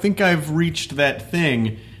 oh, I think I've reached that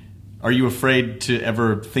thing, Are you afraid to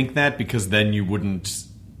ever think that because then you wouldn't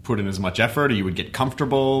put in as much effort, or you would get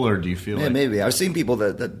comfortable, or do you feel like... Maybe. I've seen people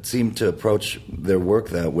that seem to approach their work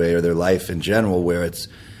that way, or their life in general, where it's,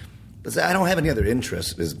 I don't have any other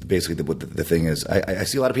interest, is basically what the thing is. I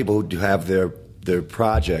see a lot of people who do have their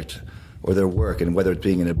project or their work, and whether it's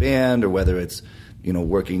being in a band or whether it's,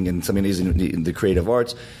 working in something in the creative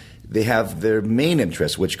arts, they have their main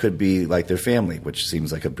interest, which could be like their family, which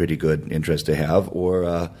seems like a pretty good interest to have,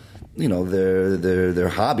 or their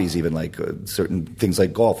hobbies, even like certain things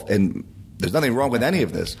like golf. And there's nothing wrong with any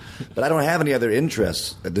of this, but I don't have any other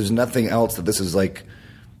interests. There's nothing else that this is like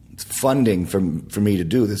funding for me to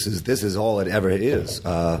do. This is all it ever is,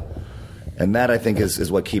 and that I think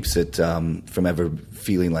is what keeps it from ever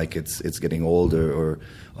feeling like it's getting old or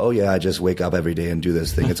oh yeah, I just wake up every day and do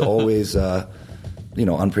this thing. It's always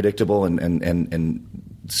unpredictable and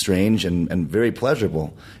strange and very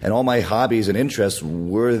pleasurable. And all my hobbies and interests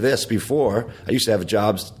were this before. I used to have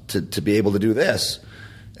jobs to be able to do this.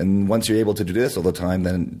 And once you're able to do this all the time,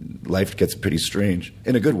 then life gets pretty strange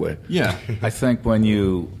in a good way. Yeah. I think when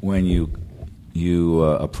you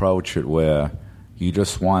approach it where you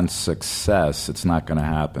just want success, it's not going to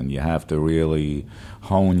happen. You have to really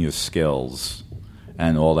hone your skills,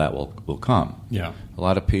 and all that will come. Yeah. A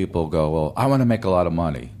lot of people go, well, I want to make a lot of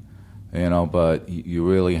money. But you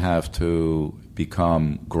really have to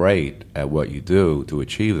become great at what you do to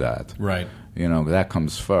achieve that. Right. That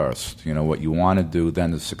comes first. What you want to do,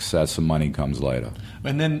 then the success and money comes later.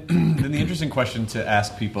 And then the interesting question to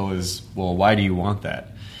ask people is, well, why do you want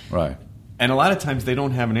that? Right. And a lot of times they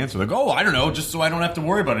don't have an answer. They go, I don't know, just so I don't have to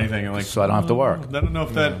worry about anything. And so I don't have to work. I don't know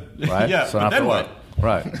if that... Right? Yeah, so but then what?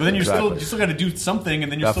 Right. But then you still got to do something,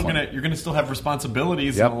 and then you're gonna still have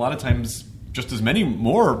responsibilities, and a lot of times just as many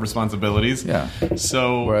more responsibilities. Yeah.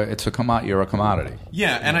 So you're a commodity.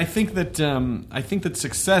 Yeah, and I think that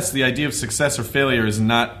success, the idea of success or failure, is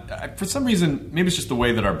not, for some reason, maybe it's just the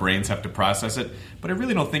way that our brains have to process it. But I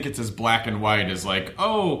really don't think it's as black and white as like,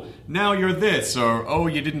 oh, now you're this, or oh,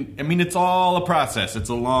 you didn't. I mean, it's all a process. It's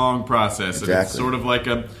a long process. Exactly. And it's sort of like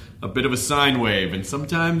a bit of a sine wave, and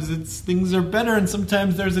sometimes things are better, and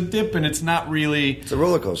sometimes there's a dip, and it's not really. It's a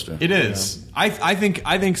roller coaster. It is. Yeah. I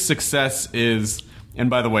think success is,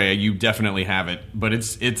 and by the way, you definitely have it. But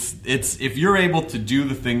it's if you're able to do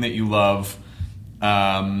the thing that you love,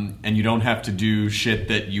 and you don't have to do shit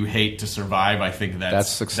that you hate to survive. I think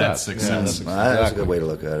that's success. That's success. Yeah, that's a good way to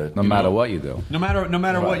look at it. No matter what you do. No matter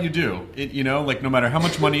what you do. No matter how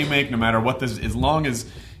much money you make, no matter what this, as long as.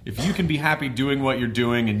 If you can be happy doing what you're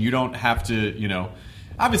doing and you don't have to,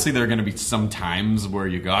 obviously there are going to be some times where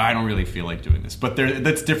you go, I don't really feel like doing this. But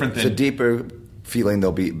that's different than... It's a deeper feeling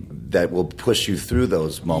that will push you through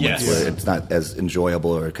those moments where it's not as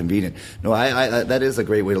enjoyable or convenient. No, I that is a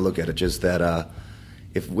great way to look at it, just that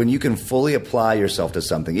when you can fully apply yourself to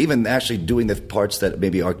something, even actually doing the parts that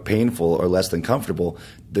maybe are painful or less than comfortable,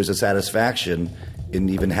 there's a satisfaction in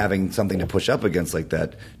even having something to push up against like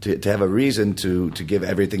that, to have a reason to give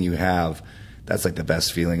everything you have. That's like the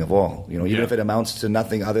best feeling of all. Even if it amounts to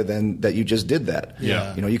nothing other than that you just did that.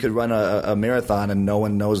 Yeah. You could run a marathon and no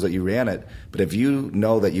one knows that you ran it, but if you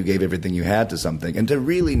know that you gave everything you had to something, and to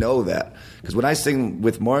really know that, because when I sing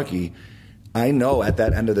with Marky, I know at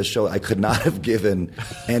that end of the show I could not have given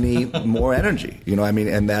any more energy.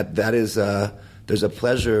 And that is there's a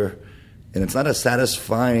pleasure. And it's not a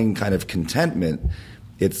satisfying kind of contentment.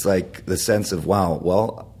 It's like the sense of, wow,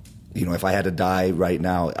 well, if I had to die right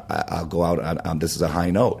now, I'll go out on this is a high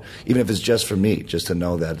note. Even if it's just for me, just to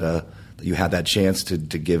know that you had that chance to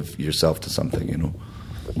give yourself to something,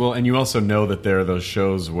 Well, and you also know that there are those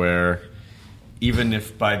shows where even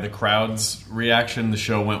if by the crowd's reaction the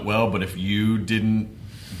show went well, but if you didn't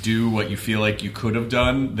do what you feel like you could have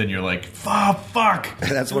done, then you're like, fuck.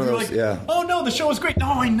 That's one of those, like, oh no, the show was great. No,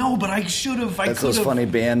 I know, but I should have. That's those funny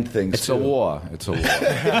band things. It's a war. It's a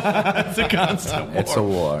constant war. It's a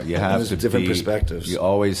war. You have to different perspectives. You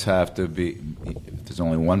always have to be. If there's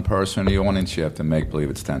only one person in the audience, you have to make believe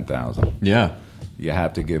it's 10,000. Yeah. You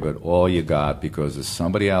have to give it all you got because there's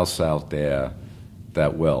somebody else out there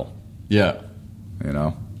that will. Yeah.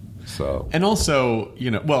 So. And also,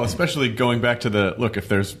 especially going back to look, if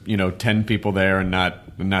there's, 10 people there and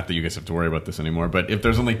not that you guys have to worry about this anymore, but if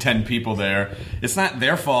there's only 10 people there, it's not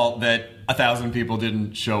their fault that 1,000 people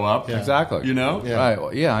didn't show up. Yeah. Exactly. Yeah. Right.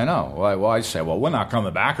 Well, yeah, I know. Well, I say, we're not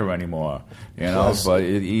coming back here anymore. But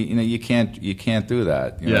you can't do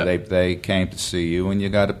that. They came to see you and you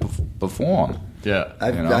got to perform. Yeah.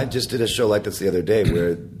 I just did a show like this the other day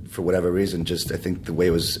where, for whatever reason, I think the way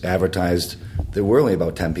it was advertised, there were only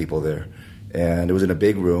about 10 people there. And it was in a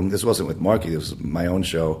big room. This wasn't with Marky. This was my own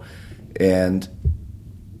show. And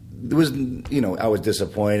there was, I was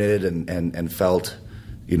disappointed and felt,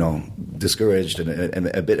 discouraged and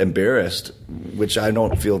a bit embarrassed, which I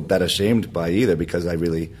don't feel that ashamed by either, because I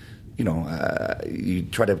really, you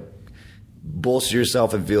try to bolster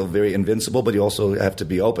yourself and feel very invincible, but you also have to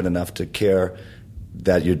be open enough to care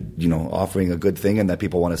that you're, offering a good thing and that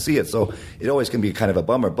people want to see it. So it always can be kind of a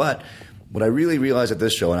bummer. But what I really realized at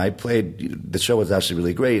this show, and the show was actually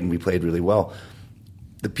really great and we played really well,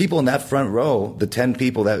 the people in that front row, the 10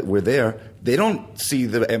 people that were there, they don't see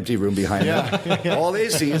the empty room behind them. All they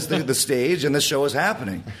see is the stage and the show is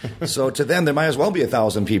happening. So to them, there might as well be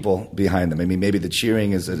 1,000 people behind them. I mean, maybe the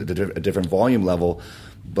cheering is at a different volume level.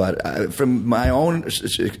 But from my own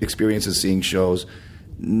experiences seeing shows,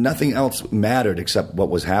 nothing else mattered except what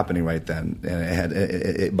was happening right then. And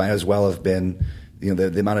it might as well have been,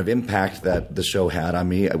 the amount of impact that the show had on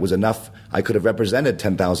me. It was enough. I could have represented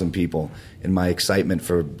 10,000 people in my excitement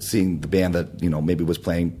for seeing the band that, maybe was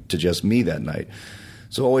playing to just me that night.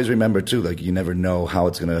 So always remember, too, you never know how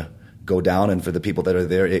it's going to go down. And for the people that are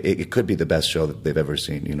there, it could be the best show that they've ever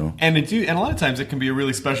seen, And a lot of times it can be a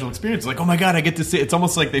really special experience. Like, oh, my God, I get to see it. It's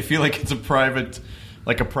almost like they feel like it's a private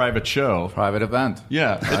show. Private event.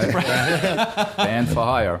 Yeah. Right? Band for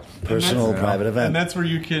hire. Personal private event. And that's where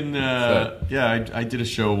you can, I did a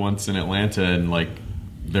show once in Atlanta and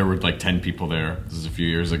there were 10 people there. This is a few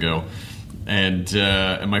years ago. And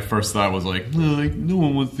my first thought was no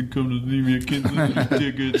one wants to come to see me. I can't get a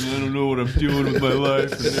ticket. And I don't know what I'm doing with my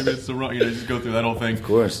life. And maybe it's the wrong. Just go through that whole thing. Of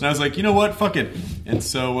course. And I was like, you know what? Fuck it. And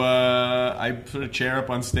so I put a chair up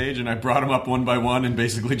on stage and I brought them up one by one and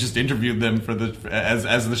basically just interviewed them for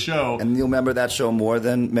as the show. And you'll remember that show more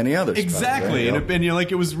than many others. Exactly. Probably, and you're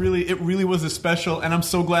like, it really was a special. And I'm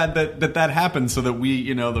so glad that happened so that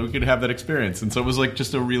we that we could have that experience. And so it was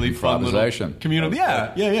just a really fun little community.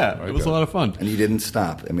 Yeah. It was a lot of fun. And you didn't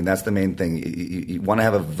stop. I mean, that's the main thing. You want to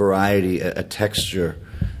have a variety, a texture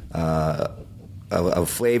of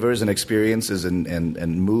flavors and experiences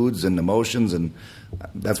and moods and emotions. And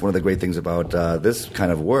that's one of the great things about this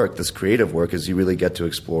kind of work, this creative work, is you really get to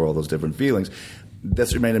explore all those different feelings.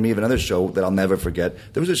 This reminded me of another show that I'll never forget.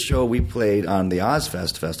 There was a show we played on the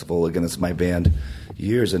Ozfest Festival against my band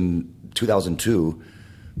years in 2002,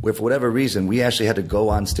 where for whatever reason we actually had to go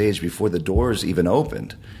on stage before the doors even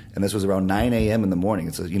opened. And this was around 9 a.m. in the morning.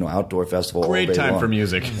 It's a outdoor festival. Great all day time long. for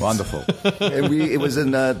music. Wonderful. And it was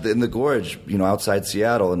in the Gorge, outside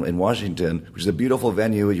Seattle in Washington, which is a beautiful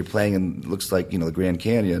venue. You're playing in, looks like, the Grand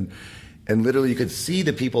Canyon. And literally you could see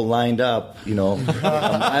the people lined up, a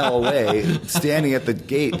mile away, standing at the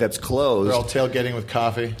gate that's closed. They're all tailgating with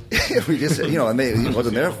coffee. We just, and it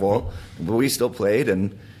wasn't their fault, but we still played.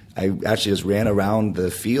 And I actually just ran around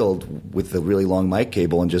the field with the really long mic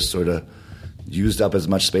cable and just sort of used up as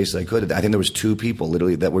much space as I could. I think there was 2 people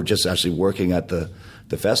literally that were just actually working at the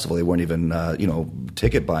festival. They weren't even,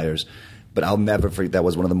 ticket buyers. But I'll never forget, that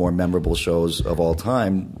was one of the more memorable shows of all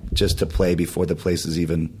time, just to play before the place is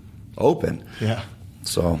even open. Yeah.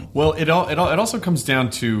 So. Well, it also comes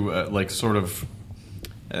down to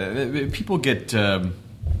people get.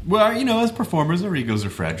 As performers, our egos are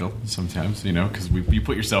fragile sometimes, because you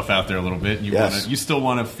put yourself out there a little bit, and you still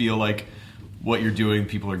want to feel like what you're doing,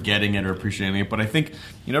 people are getting it or appreciating it. But I think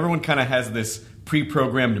everyone kind of has this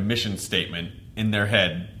pre-programmed mission statement in their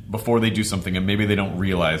head before they do something, and maybe they don't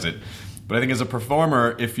realize it. But I think as a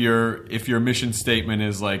performer, if your mission statement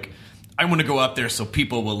is like, I want to go out there so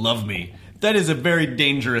people will love me, that is a very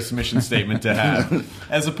dangerous mission statement to have.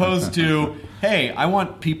 As opposed to, hey, I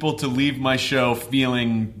want people to leave my show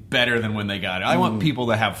feeling better than when they got it. I want people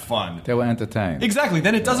to have fun. They were entertained. Exactly.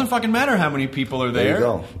 Then it doesn't fucking matter how many people are there. There you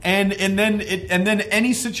go. And then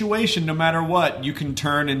any situation, no matter what, you can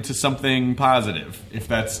turn into something positive if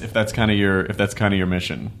that's kind of your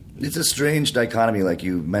mission. It's a strange dichotomy, like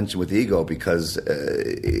you mentioned with ego, because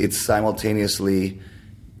it's simultaneously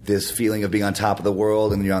this feeling of being on top of the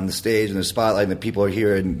world, and you're on the stage and there's spotlight and the people are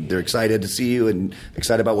here and they're excited to see you and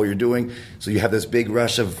excited about what you're doing. So you have this big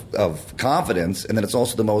rush of confidence, and then it's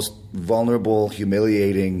also the most vulnerable,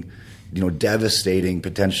 humiliating, devastating,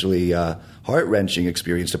 potentially heart-wrenching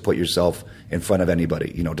experience to put yourself in front of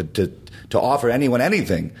anybody. To offer anyone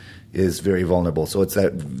anything is very vulnerable. So it's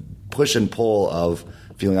that push and pull of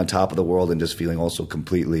feeling on top of the world and just feeling also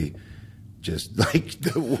completely just like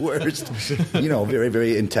the worst, very,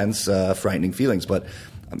 very intense, frightening feelings. But,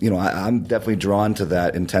 I'm definitely drawn to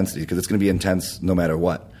that intensity because it's going to be intense no matter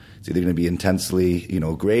what. It's either going to be intensely,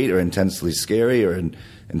 great or intensely scary or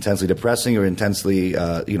intensely depressing or intensely,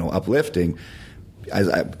 uplifting.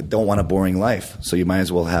 I don't want a boring life. So you might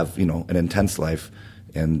as well have, an intense life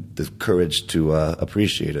and the courage to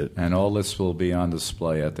appreciate it. And all this will be on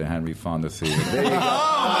display at the Henry Fonda Theater. There you go.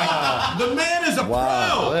 Oh, my The man is a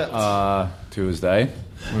pro. Tuesday.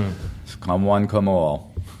 Come one, come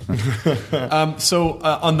all. So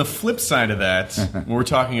on the flip side of that, when we're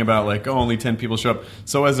talking about like, only 10 people show up.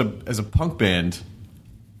 So as a punk band,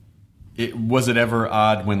 was it ever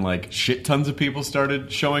odd when like shit tons of people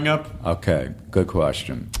started showing up? Okay, good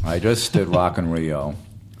question. I just did Rock in Rio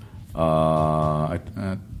 2 or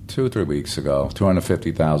 3 weeks ago.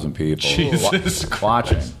 250,000 people Jesus Christ.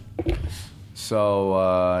 watching.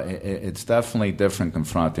 So it's definitely different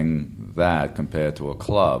confronting that compared to a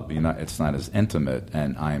club. It's not as intimate,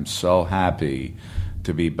 and I am so happy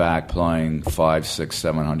to be back playing 500, 600,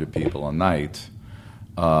 700 people a night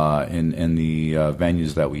in the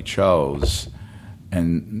venues that we chose.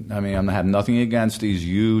 And I mean, I have nothing against these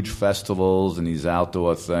huge festivals and these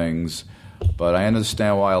outdoor things, but I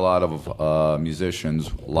understand why a lot of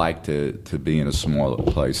musicians like to be in a smaller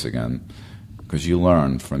place again. Because you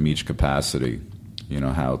learn from each capacity,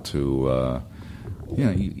 how to,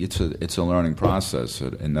 it's a learning process.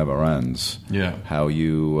 It never ends. Yeah. How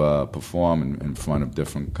you perform in front of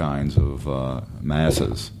different kinds of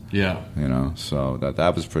masses. Yeah. So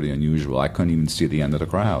that was pretty unusual. I couldn't even see the end of the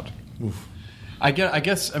crowd. Oof. I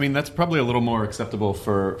guess. I mean, that's probably a little more acceptable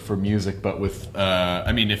for music, but with,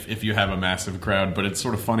 if you have a massive crowd, but it's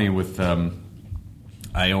sort of funny with.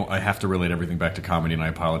 I have to relate everything back to comedy, and I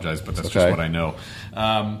apologize, but that's just what I know.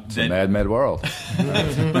 It's a mad world.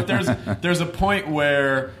 But there's a point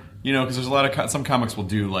where, because there's a lot of some comics will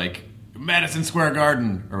do like Madison Square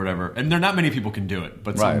Garden or whatever, and there not many people can do it,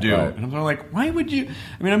 but some do. Right. And I'm sort of like, why would you?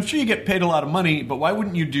 I mean, I'm sure you get paid a lot of money, but why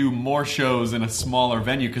wouldn't you do more shows in a smaller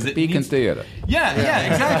venue? Because it Beacon Theater. Yeah,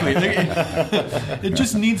 exactly. It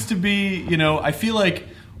just needs to be. I feel like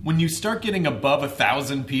when you start getting above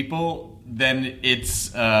 1,000 people. Then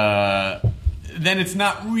it's not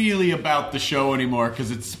really about the show anymore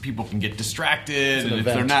because people can get distracted and if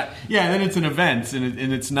they're not. Yeah, then it's an event and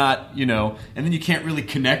it's not and then you can't really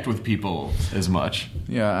connect with people as much.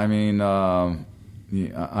 Yeah, I mean, I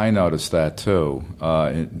noticed that too,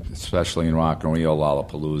 especially in Rock and Rio,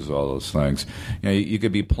 Lollapalooza, all those things. You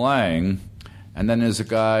could be playing. And then there's a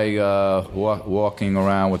guy walking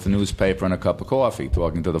around with a newspaper and a cup of coffee,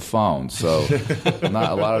 talking to the phone. So a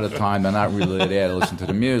lot of the time they're not really there to listen to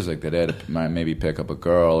the music. They're there to maybe pick up a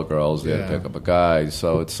girl. A girl's there to pick up a guy.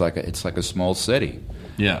 So it's like a small city.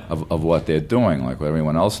 Yeah. Of what they're doing, like what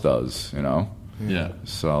everyone else does. Yeah.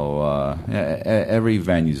 So every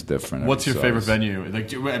venue's different. What's your favorite venue?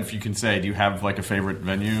 Like, if you can say, do you have like a favorite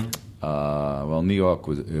venue? Well, New York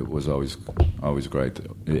was always great.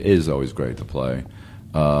 It is always great to play.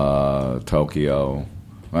 Tokyo.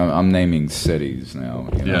 I'm naming cities now.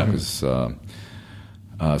 Because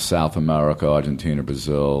South America, Argentina,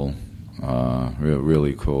 Brazil,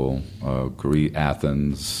 really cool.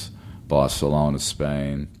 Athens, Barcelona,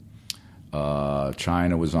 Spain.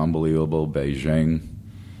 China was unbelievable. Beijing.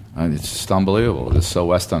 It's just unbelievable. It's so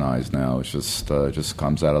westernized now. It's just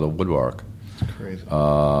comes out of the woodwork. It's crazy.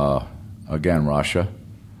 Again, Russia.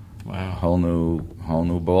 Wow. Whole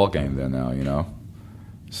new ball game there now.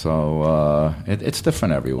 So it's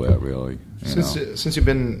different everywhere, really. Since you've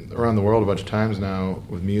been around the world a bunch of times now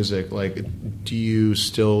with music, like, do you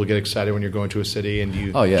still get excited when you're going to a city, and do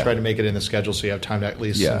you try to make it in the schedule so you have time to at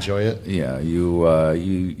least enjoy it? Yeah,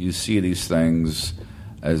 you see these things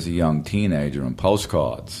as a young teenager in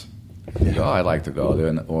postcards. You go, I'd like to go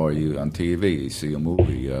there, or you on TV, you see a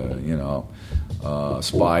movie,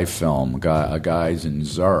 spy film. A guy's in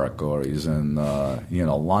Zurich, or he's in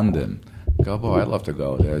London. Go, boy, I'd love to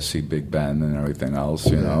go there, see Big Ben and everything else,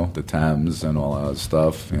 the Thames and all that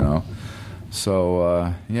stuff,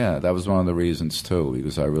 So, that was one of the reasons, too,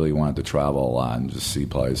 because I really wanted to travel a lot and just see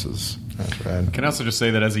places. That's right. Can I also just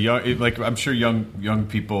say that as a young, I'm sure young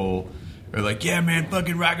people are like, yeah, man,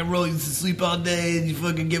 fucking rock and roll, you used to sleep all day and you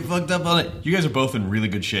fucking get fucked up all night. You guys are both in really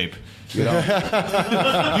good shape. You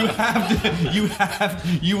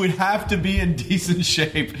would have to be in decent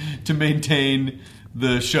shape to maintain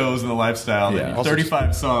the shows and the lifestyle. Yeah.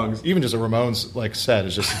 35 songs. Even just a Ramones set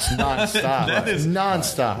is it's nonstop. That is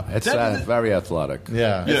nonstop. It's very athletic.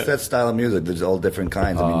 Yeah. It's that style of music. There's all different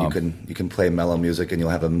kinds. I mean, you can play mellow music and you'll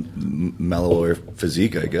have a mellower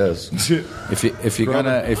physique, I guess. if you're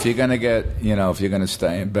gonna get if you're gonna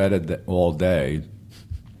stay in bed all day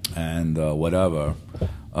and whatever,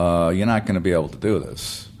 you're not going to be able to do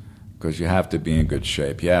this. Because you have to be in good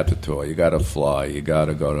shape. You have to tour. You got to fly. You got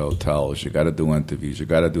to go to hotels. You got to do interviews. You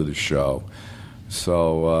got to do the show.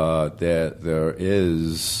 So there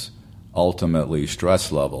is ultimately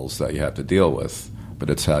stress levels that you have to deal with, but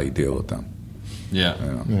it's how you deal with them. Yeah.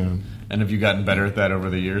 And have you gotten better at that over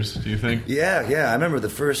the years, do you think? Yeah. I remember the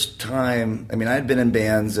first time. I mean, I'd been in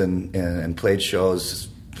bands and played shows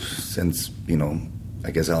since,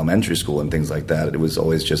 I guess elementary school and things like that. It was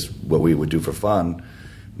always just what we would do for fun,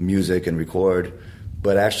 music and record.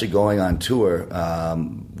 But actually going on tour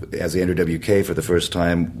as the Andrew WK for the first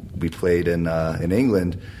time, we played in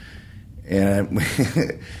England. And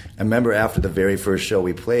I remember after the very first show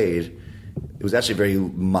we played, it was actually a very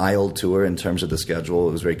mild tour in terms of the schedule.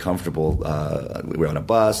 It was very comfortable. We were on a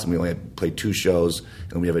bus, and we only had played 2 shows,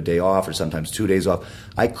 and we have a day off or sometimes 2 days off.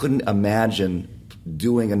 I couldn't imagine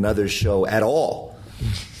doing another show at all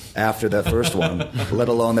after that first one, let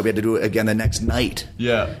alone that we had to do it again the next night.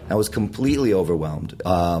 Yeah. I was completely overwhelmed.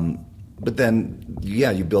 But then,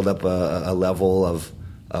 you build up a level of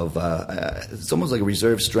it's almost like a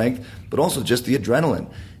reserve strength, but also just the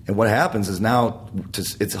adrenaline. And what happens is now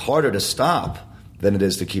it's harder to stop than it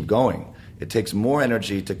is to keep going. It takes more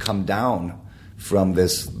energy to come down from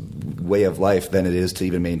this way of life than it is to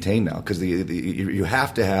even maintain now, because you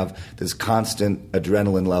have to have this constant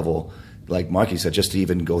adrenaline level, like Marky said, just to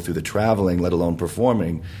even go through the traveling, let alone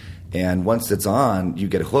performing. And once it's on, you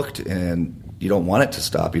get hooked, and you don't want it to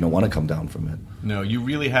stop. You don't want to come down from it. No, you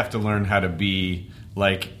really have to learn how to be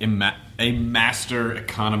like a master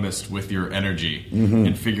economist with your energy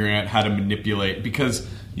and figuring out how to manipulate, because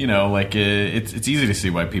it's easy to see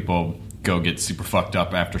why people go get super fucked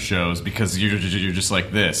up after shows, because you're just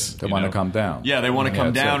like this. They want to come down. Yeah, they want to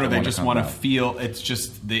come down, or they just want to feel. It's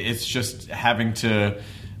just having to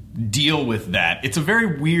deal with that. It's a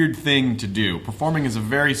very weird thing to do. Performing is a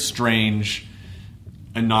very strange.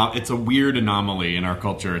 It's a weird anomaly in our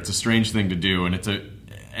culture. It's a strange thing to do,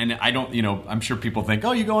 and I don't, I'm sure people think,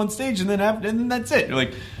 oh, you go on stage and then that's it. You're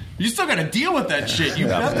like, you still got to deal with that shit. You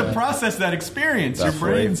have to process that experience. Your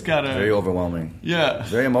brain's got to... Very overwhelming. Yeah.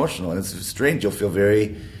 Very emotional. And it's strange. You'll feel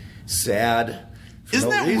very sad. Isn't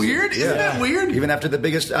that weird? Isn't that weird? Even after the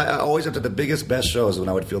biggest... always after the biggest, best shows when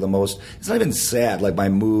I would feel the most... It's not even sad, like my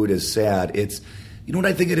mood is sad. It's... You know what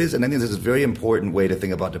I think it is? And I think this is a very important way to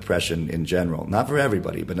think about depression in general. Not for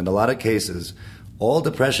everybody, but in a lot of cases, all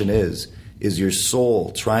depression is your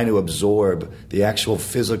soul trying to absorb the actual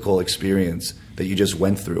physical experience that you just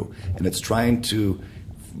went through. And it's trying to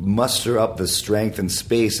muster up the strength and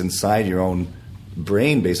space inside your own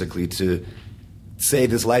brain, basically, to say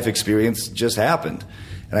this life experience just happened.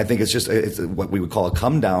 And I think it's what we would call a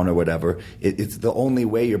come down or whatever. It's the only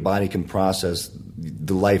way your body can process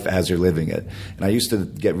the life as you're living it. And I used to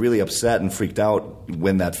get really upset and freaked out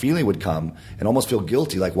when that feeling would come and almost feel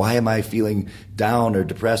guilty, like, why am I feeling down or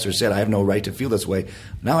depressed or sad? I have no right to feel this way.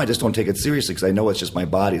 Now I just don't take it seriously because I know it's just my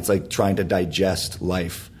body. It's like trying to digest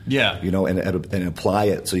life. Yeah. And apply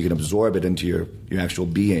it so you can absorb it into your actual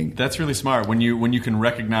being. That's really smart. When you can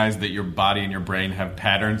recognize that your body and your brain have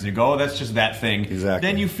patterns and you go, oh, that's just that thing. Exactly.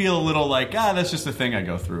 Then you feel a little like, that's just a thing I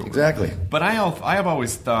go through. Exactly. But I have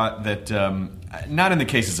always thought that, not in the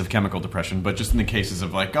cases of chemical depression, but just in the cases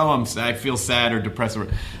of like, I feel sad or depressed.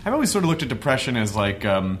 I've always sort of looked at depression as like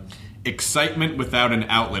excitement without an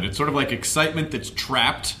outlet. It's sort of like excitement that's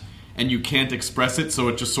trapped and you can't express it, so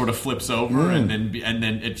it just sort of flips over, and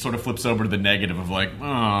then it sort of flips over to the negative of like,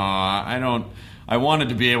 I wanted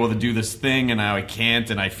to be able to do this thing, and now I can't,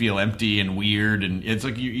 and I feel empty and weird, and it's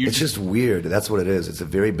like it's just weird. That's what it is. It's a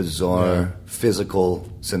very bizarre physical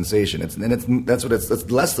sensation. It's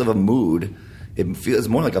less of a mood. It's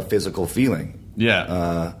more like a physical feeling.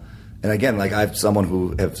 Yeah. And again, like I'm someone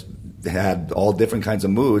who have had all different kinds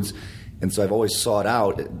of moods, and so I've always sought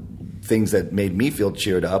out things that made me feel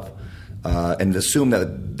cheered up, and assumed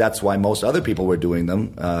that that's why most other people were doing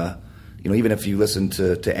them. Even if you listen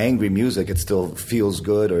to angry music, it still feels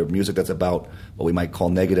good, or music that's about what we might call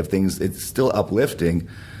negative things, it's still uplifting.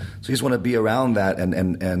 So you just want to be around that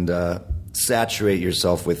and saturate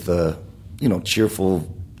yourself with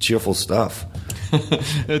cheerful stuff.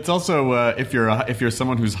 It's also if you're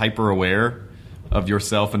someone who's hyper aware of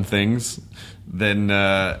yourself and things, then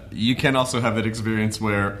you can also have that experience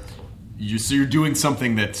where you're doing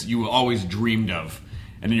something that you always dreamed of,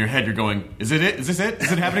 and in your head you're going, is it? Is this it?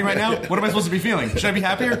 Is it happening right now? What am I supposed to be feeling? Should I be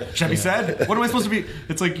happier? Should I be sad? What am I supposed to be?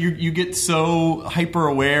 It's like you get so hyper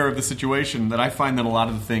aware of the situation that I find that a lot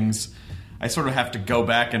of the things I sort of have to go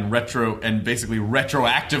back and basically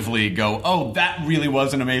retroactively go, oh, that really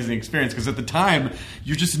was an amazing experience. Because at the time,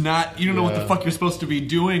 you're just not, you don't know what the fuck you're supposed to be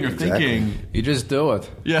doing or thinking. You just do it.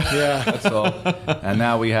 Yeah. That's all. And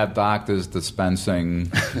now we have doctors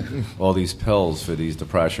dispensing all these pills for these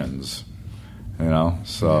depressions,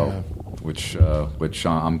 which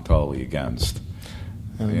I'm totally against.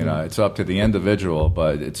 It's up to the individual,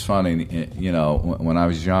 but it's funny, when I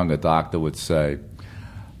was young, a doctor would say,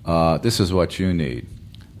 this is what you need.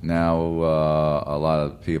 Now, a lot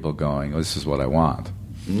of people going, this is what I want.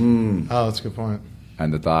 Oh, that's a good point.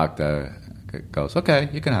 And the doctor goes, okay,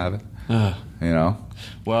 you can have it. You know?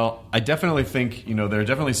 Well, I definitely think, there are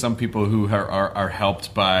definitely some people who are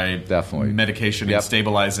helped by medication and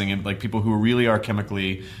stabilizing, and like people who really are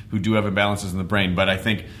chemically, who do have imbalances in the brain. But I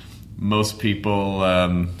think most people...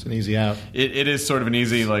 it's an easy out. It is sort of an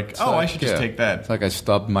easy, I should just take that. It's like I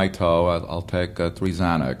stubbed my toe, I'll take 3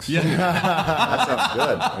 Xanax. Yeah. That sounds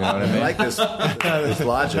good. You know what I mean? I like this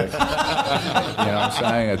logic. You know what I'm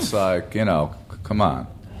saying? It's like, come on.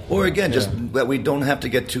 Or again, just that we don't have to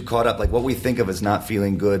get too caught up. Like what we think of as not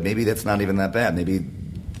feeling good, maybe that's not even that bad. Maybe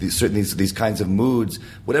these kinds of moods,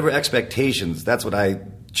 whatever expectations, that's what I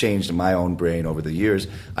changed in my own brain over the years.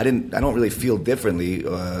 I don't really feel differently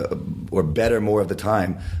or better more of the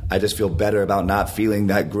time. I just feel better about not feeling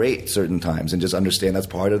that great certain times, and just understand that's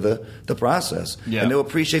part of the process. Yeah. And to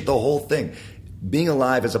appreciate the whole thing. Being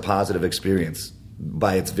alive is a positive experience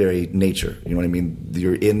by its very nature. You know what I mean?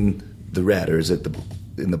 You're in the red, or is it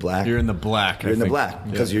in the black? You're in the black. You're in the black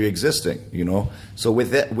because you're existing, So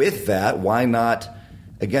with that, why not,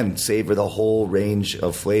 again, savor the whole range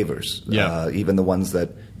of flavors? Yeah. Even the ones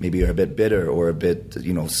that maybe are a bit bitter or a bit,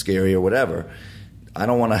 scary or whatever. I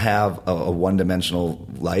don't want to have a one-dimensional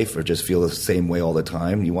life or just feel the same way all the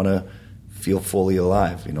time. You want to feel fully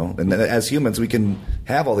alive, And as humans, we can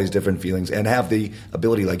have all these different feelings and have the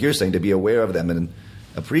ability, like you're saying, to be aware of them and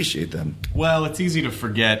appreciate them. Well, it's easy to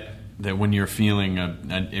forget that when you're feeling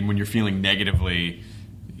and when you're feeling negatively,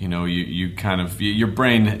 you kind of, your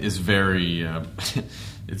brain is very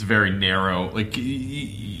it's very narrow. Like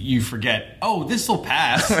you forget, this will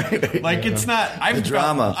pass. It's not.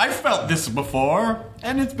 I've felt this before,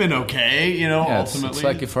 and it's been okay. Ultimately, it's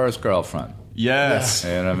like your first girlfriend. Yes.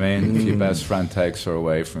 You know what I mean? If your best friend takes her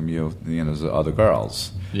away from you, there's other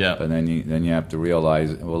girls. Yeah. But then you have to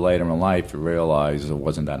realize, later in life, you realize it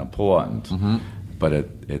wasn't that important. Mm-hmm. But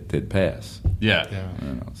it did pass. Yeah.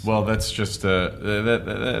 Well, that's just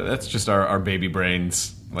our baby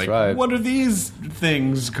brains. Like, right. What are these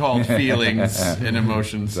things called feelings and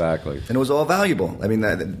emotions? Exactly. And it was all valuable. I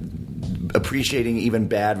mean, appreciating even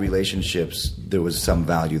bad relationships, there was some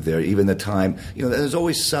value there. Even the time, there's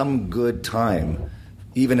always some good time,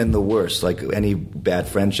 even in the worst, like any bad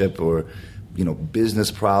friendship or,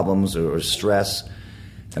 business problems or stress.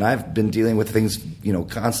 And I've been dealing with things,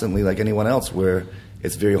 constantly like anyone else, where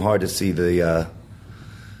it's very hard to see the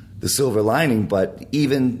silver lining, but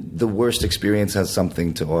even the worst experience has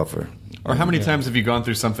something to offer. Or how many times have you gone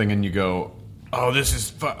through something and you go,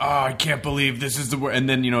 I can't believe this is the worst. And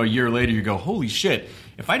then, a year later you go, holy shit,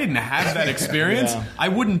 if I didn't have that experience, I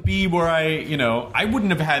wouldn't be where I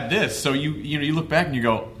wouldn't have had this. So you look back and you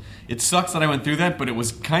go, it sucks that I went through that, but it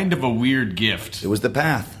was kind of a weird gift. It was the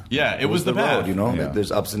path. Yeah, it was the path. Road, Yeah.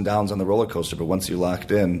 There's ups and downs on the roller coaster, but once you're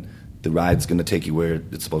locked in, the ride's going to take you where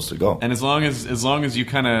it's supposed to go. And as long as you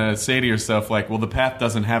kind of say to yourself, like, well, the path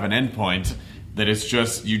doesn't have an end point, that it's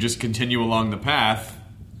just you just continue along the path,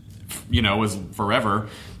 as forever.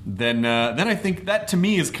 Then I think that to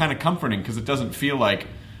me is kind of comforting, because it doesn't feel like,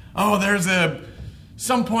 there's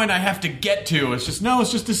some point I have to get to. It's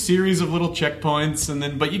just a series of little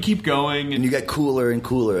checkpoints, but you keep going, and you get cooler and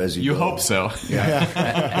cooler as you go. You hope so. Yeah.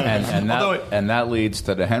 and that leads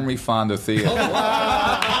to the Henry Fonda Theater.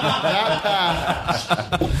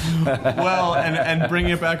 Well, and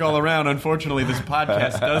bringing it back all around, unfortunately, this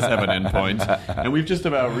podcast does have an end point, and we've just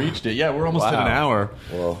about reached it. Yeah, we're almost at an hour.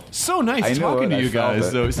 Well, so nice talking to you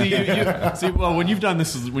guys, though. See, well, when you've done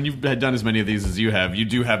done as many of these as you have, you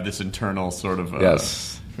do have this internal sort of yes.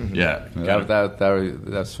 Yeah,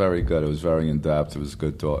 that's very good. It was very in depth. It was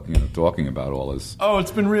good, talking about all this. Oh,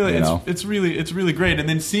 it's been really, it's really great. And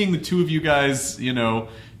then seeing the two of you guys,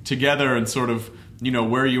 together and sort of,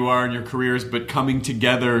 where you are in your careers, but coming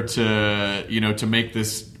together to make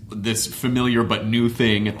this familiar but new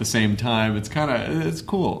thing at the same time. It's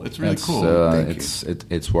cool. It's really cool.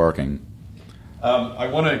 It's working. I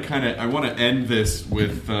want to end this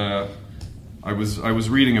with. I was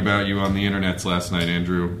reading about you on the internets last night,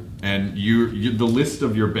 Andrew, and you the list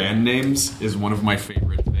of your band names is one of my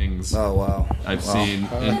favorite things. Oh wow! I've seen.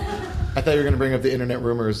 I thought you were going to bring up the internet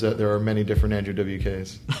rumors that there are many different Andrew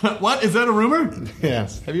WKs. What? Is that a rumor?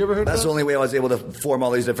 Yes. Have you ever heard That's that? the only way I was able to form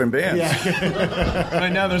all these different bands. Yeah.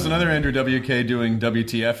 Right now there's another Andrew WK doing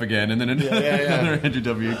WTF again, and then another Andrew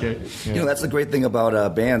WK. Yeah. That's the great thing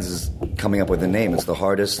about bands is coming up with a name. It's the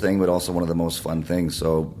hardest thing, but also one of the most fun things.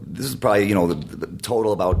 So this is probably, the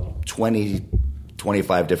total about 20,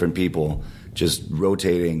 25 different people just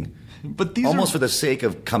rotating But these almost for the sake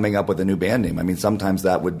of coming up with a new band name. I mean, sometimes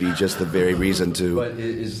that would be just the very reason to. But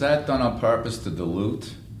is that done on purpose to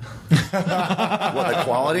dilute? What, the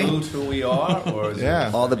quality? Dilute who we are, or is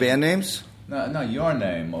it all the band names? No, your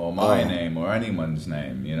name or my name or anyone's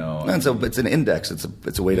name. You know, No, it's an index.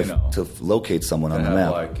 It's a way to locate someone on the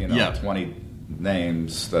map. Like 20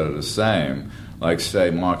 names that are the same. Like say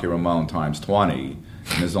Marky Ramone times 20,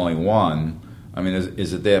 and there's only one. I mean,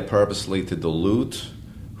 is it there purposely to dilute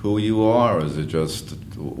who you are, or is it just,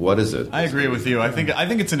 what is it? I agree with you. I think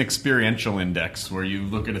it's an experiential index where you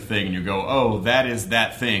look at a thing and you go, oh, that is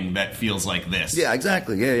that thing that feels like this. Yeah,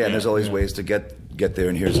 exactly. Yeah. And there's always ways to get there,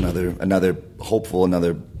 and here's another hopeful,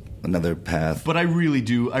 another path. But I really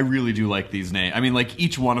do like these names. I mean, like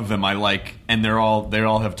each one of them I like, and they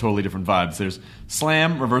all have totally different vibes. There's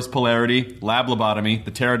Slam, Reverse Polarity, Lab Lobotomy,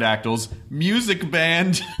 the Pterodactyls, Music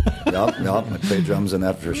Band. Yup. I played drums in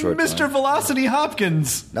that for a short time. Mr. Velocity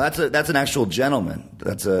Hopkins. No, that's an actual gentleman.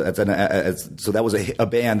 So that was a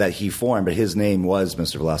band that he formed, but his name was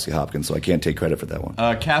Mr. Velocity Hopkins, so I can't take credit for that one.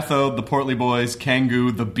 Cathode, the Portly Boys,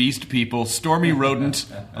 Kangoo, the Beast People, Stormy Rodent,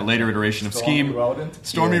 a later iteration of Scheme.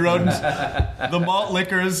 Stormy Rodent, the Malt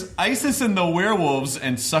Liquors, Isis and the Werewolves,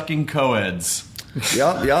 and Sucking Coeds.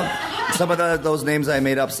 Yep. Some of those names I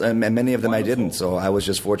made up, and many of them I didn't. So I was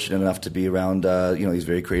just fortunate enough to be around, these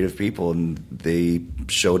very creative people, and they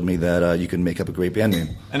showed me that you can make up a great band name.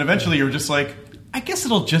 And eventually, you were just like, I guess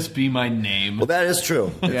it'll just be my name. Well, that is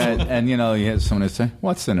true. Yeah, and you had someone say,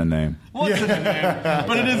 "What's in a name?" What's in a name?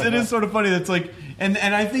 But it is sort of funny. That's like, and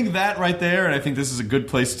I think that right there, and I think this is a good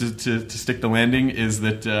place to stick the landing, is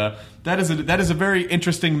that that is a very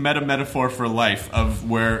interesting metaphor for life, of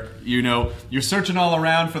where you're searching all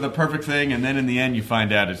around for the perfect thing, and then in the end you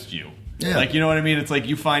find out it's you. Yeah. Like, you know what I mean? It's like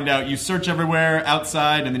you find out, you search everywhere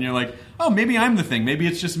outside, and then you're like, oh, maybe I'm the thing. Maybe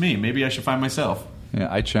it's just me. Maybe I should find myself. Yeah,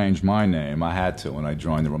 I changed my name. I had to when I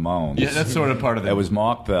joined the Ramones. Yeah, that's sort of part of it. It was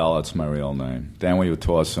Mark Bell. That's my real name. Then we were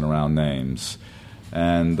tossing around names.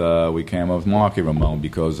 And we came up with Marky Ramone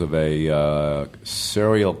because of a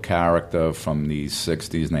serial character from the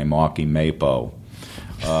 60s named Marky Mapo,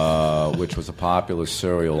 which was a popular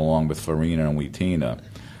serial along with Farina and Wheatina.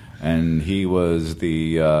 And he was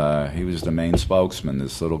the main spokesman,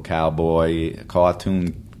 this little cowboy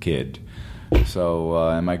cartoon kid. So,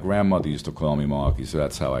 and my grandmother used to call me Marky, so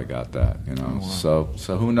that's how I got that, Oh, wow.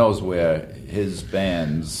 So who knows where his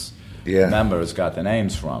band's members got the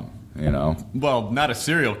names from, Well, not a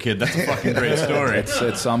serial kid. That's a fucking great story.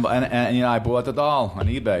 It's and I bought the doll on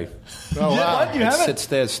eBay. Oh, wow. What? You have it? Sits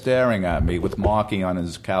there staring at me with Marky on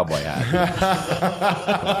his cowboy hat.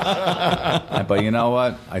 But you know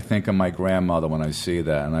what? I think of my grandmother when I see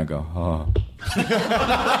that, and I go, oh.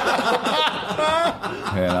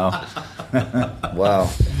 Wow.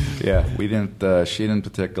 Yeah, we didn't. She didn't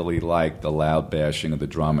particularly like the loud bashing of the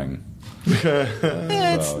drumming.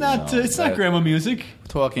 It's not grandma music.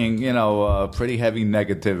 Talking, pretty heavy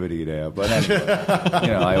negativity there. But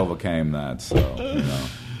anyway, I overcame that. So,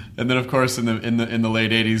 And then, of course, in the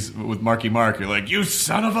late '80s with Marky Mark, you're like, "You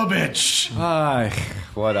son of a bitch!"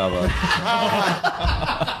 Whatever.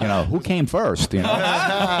 Who came first? The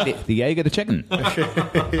egg or the chicken?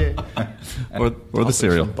 or the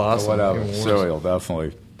cereal. Whatever. Cereal,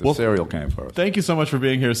 definitely. The cereal came first. Thank you so much for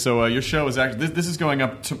being here. So your show is actually this is going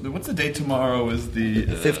up. What's the date tomorrow? Is the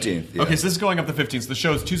 15th? Yeah. Okay, so this is going up the 15th. So the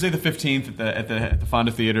show is Tuesday the 15th at the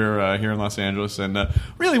Fonda Theater here in Los Angeles, and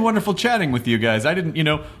really wonderful chatting with you guys. I didn't,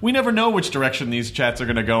 we never know which direction these chats are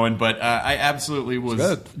going to go in, but I absolutely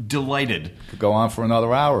was delighted. Could go on for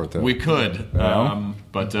another hour or two. We could,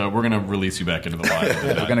 but we're going to release you back into the live.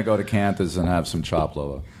 We're going to go to Cantor's and have some chopped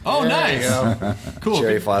liver. Oh, nice! Cool.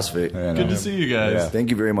 Cherry phosphate. Good to see you guys. Yeah. Thank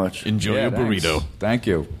you very much. Enjoy your burrito. Thanks. Thank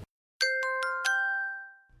you.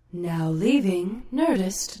 Now leaving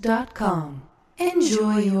Nerdist.com.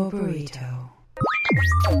 Enjoy your burrito.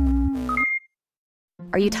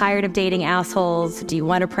 Are you tired of dating assholes? Do you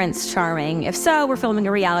want a Prince Charming? If so, we're filming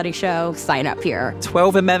a reality show. Sign up here.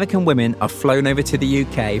 12 American women are flown over to the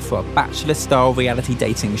UK for a Bachelor-style reality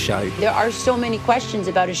dating show. There are so many questions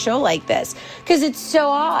about a show like this, because it's so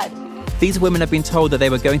odd. These women have been told that they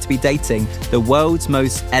were going to be dating the world's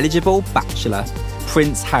most eligible bachelor,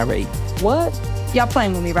 Prince Harry. What? Y'all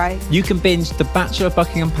playing with me, right? You can binge The Bachelor of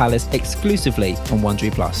Buckingham Palace exclusively on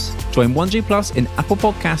Wondery Plus. Join Wondery Plus in Apple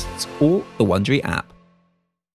Podcasts or the Wondery app.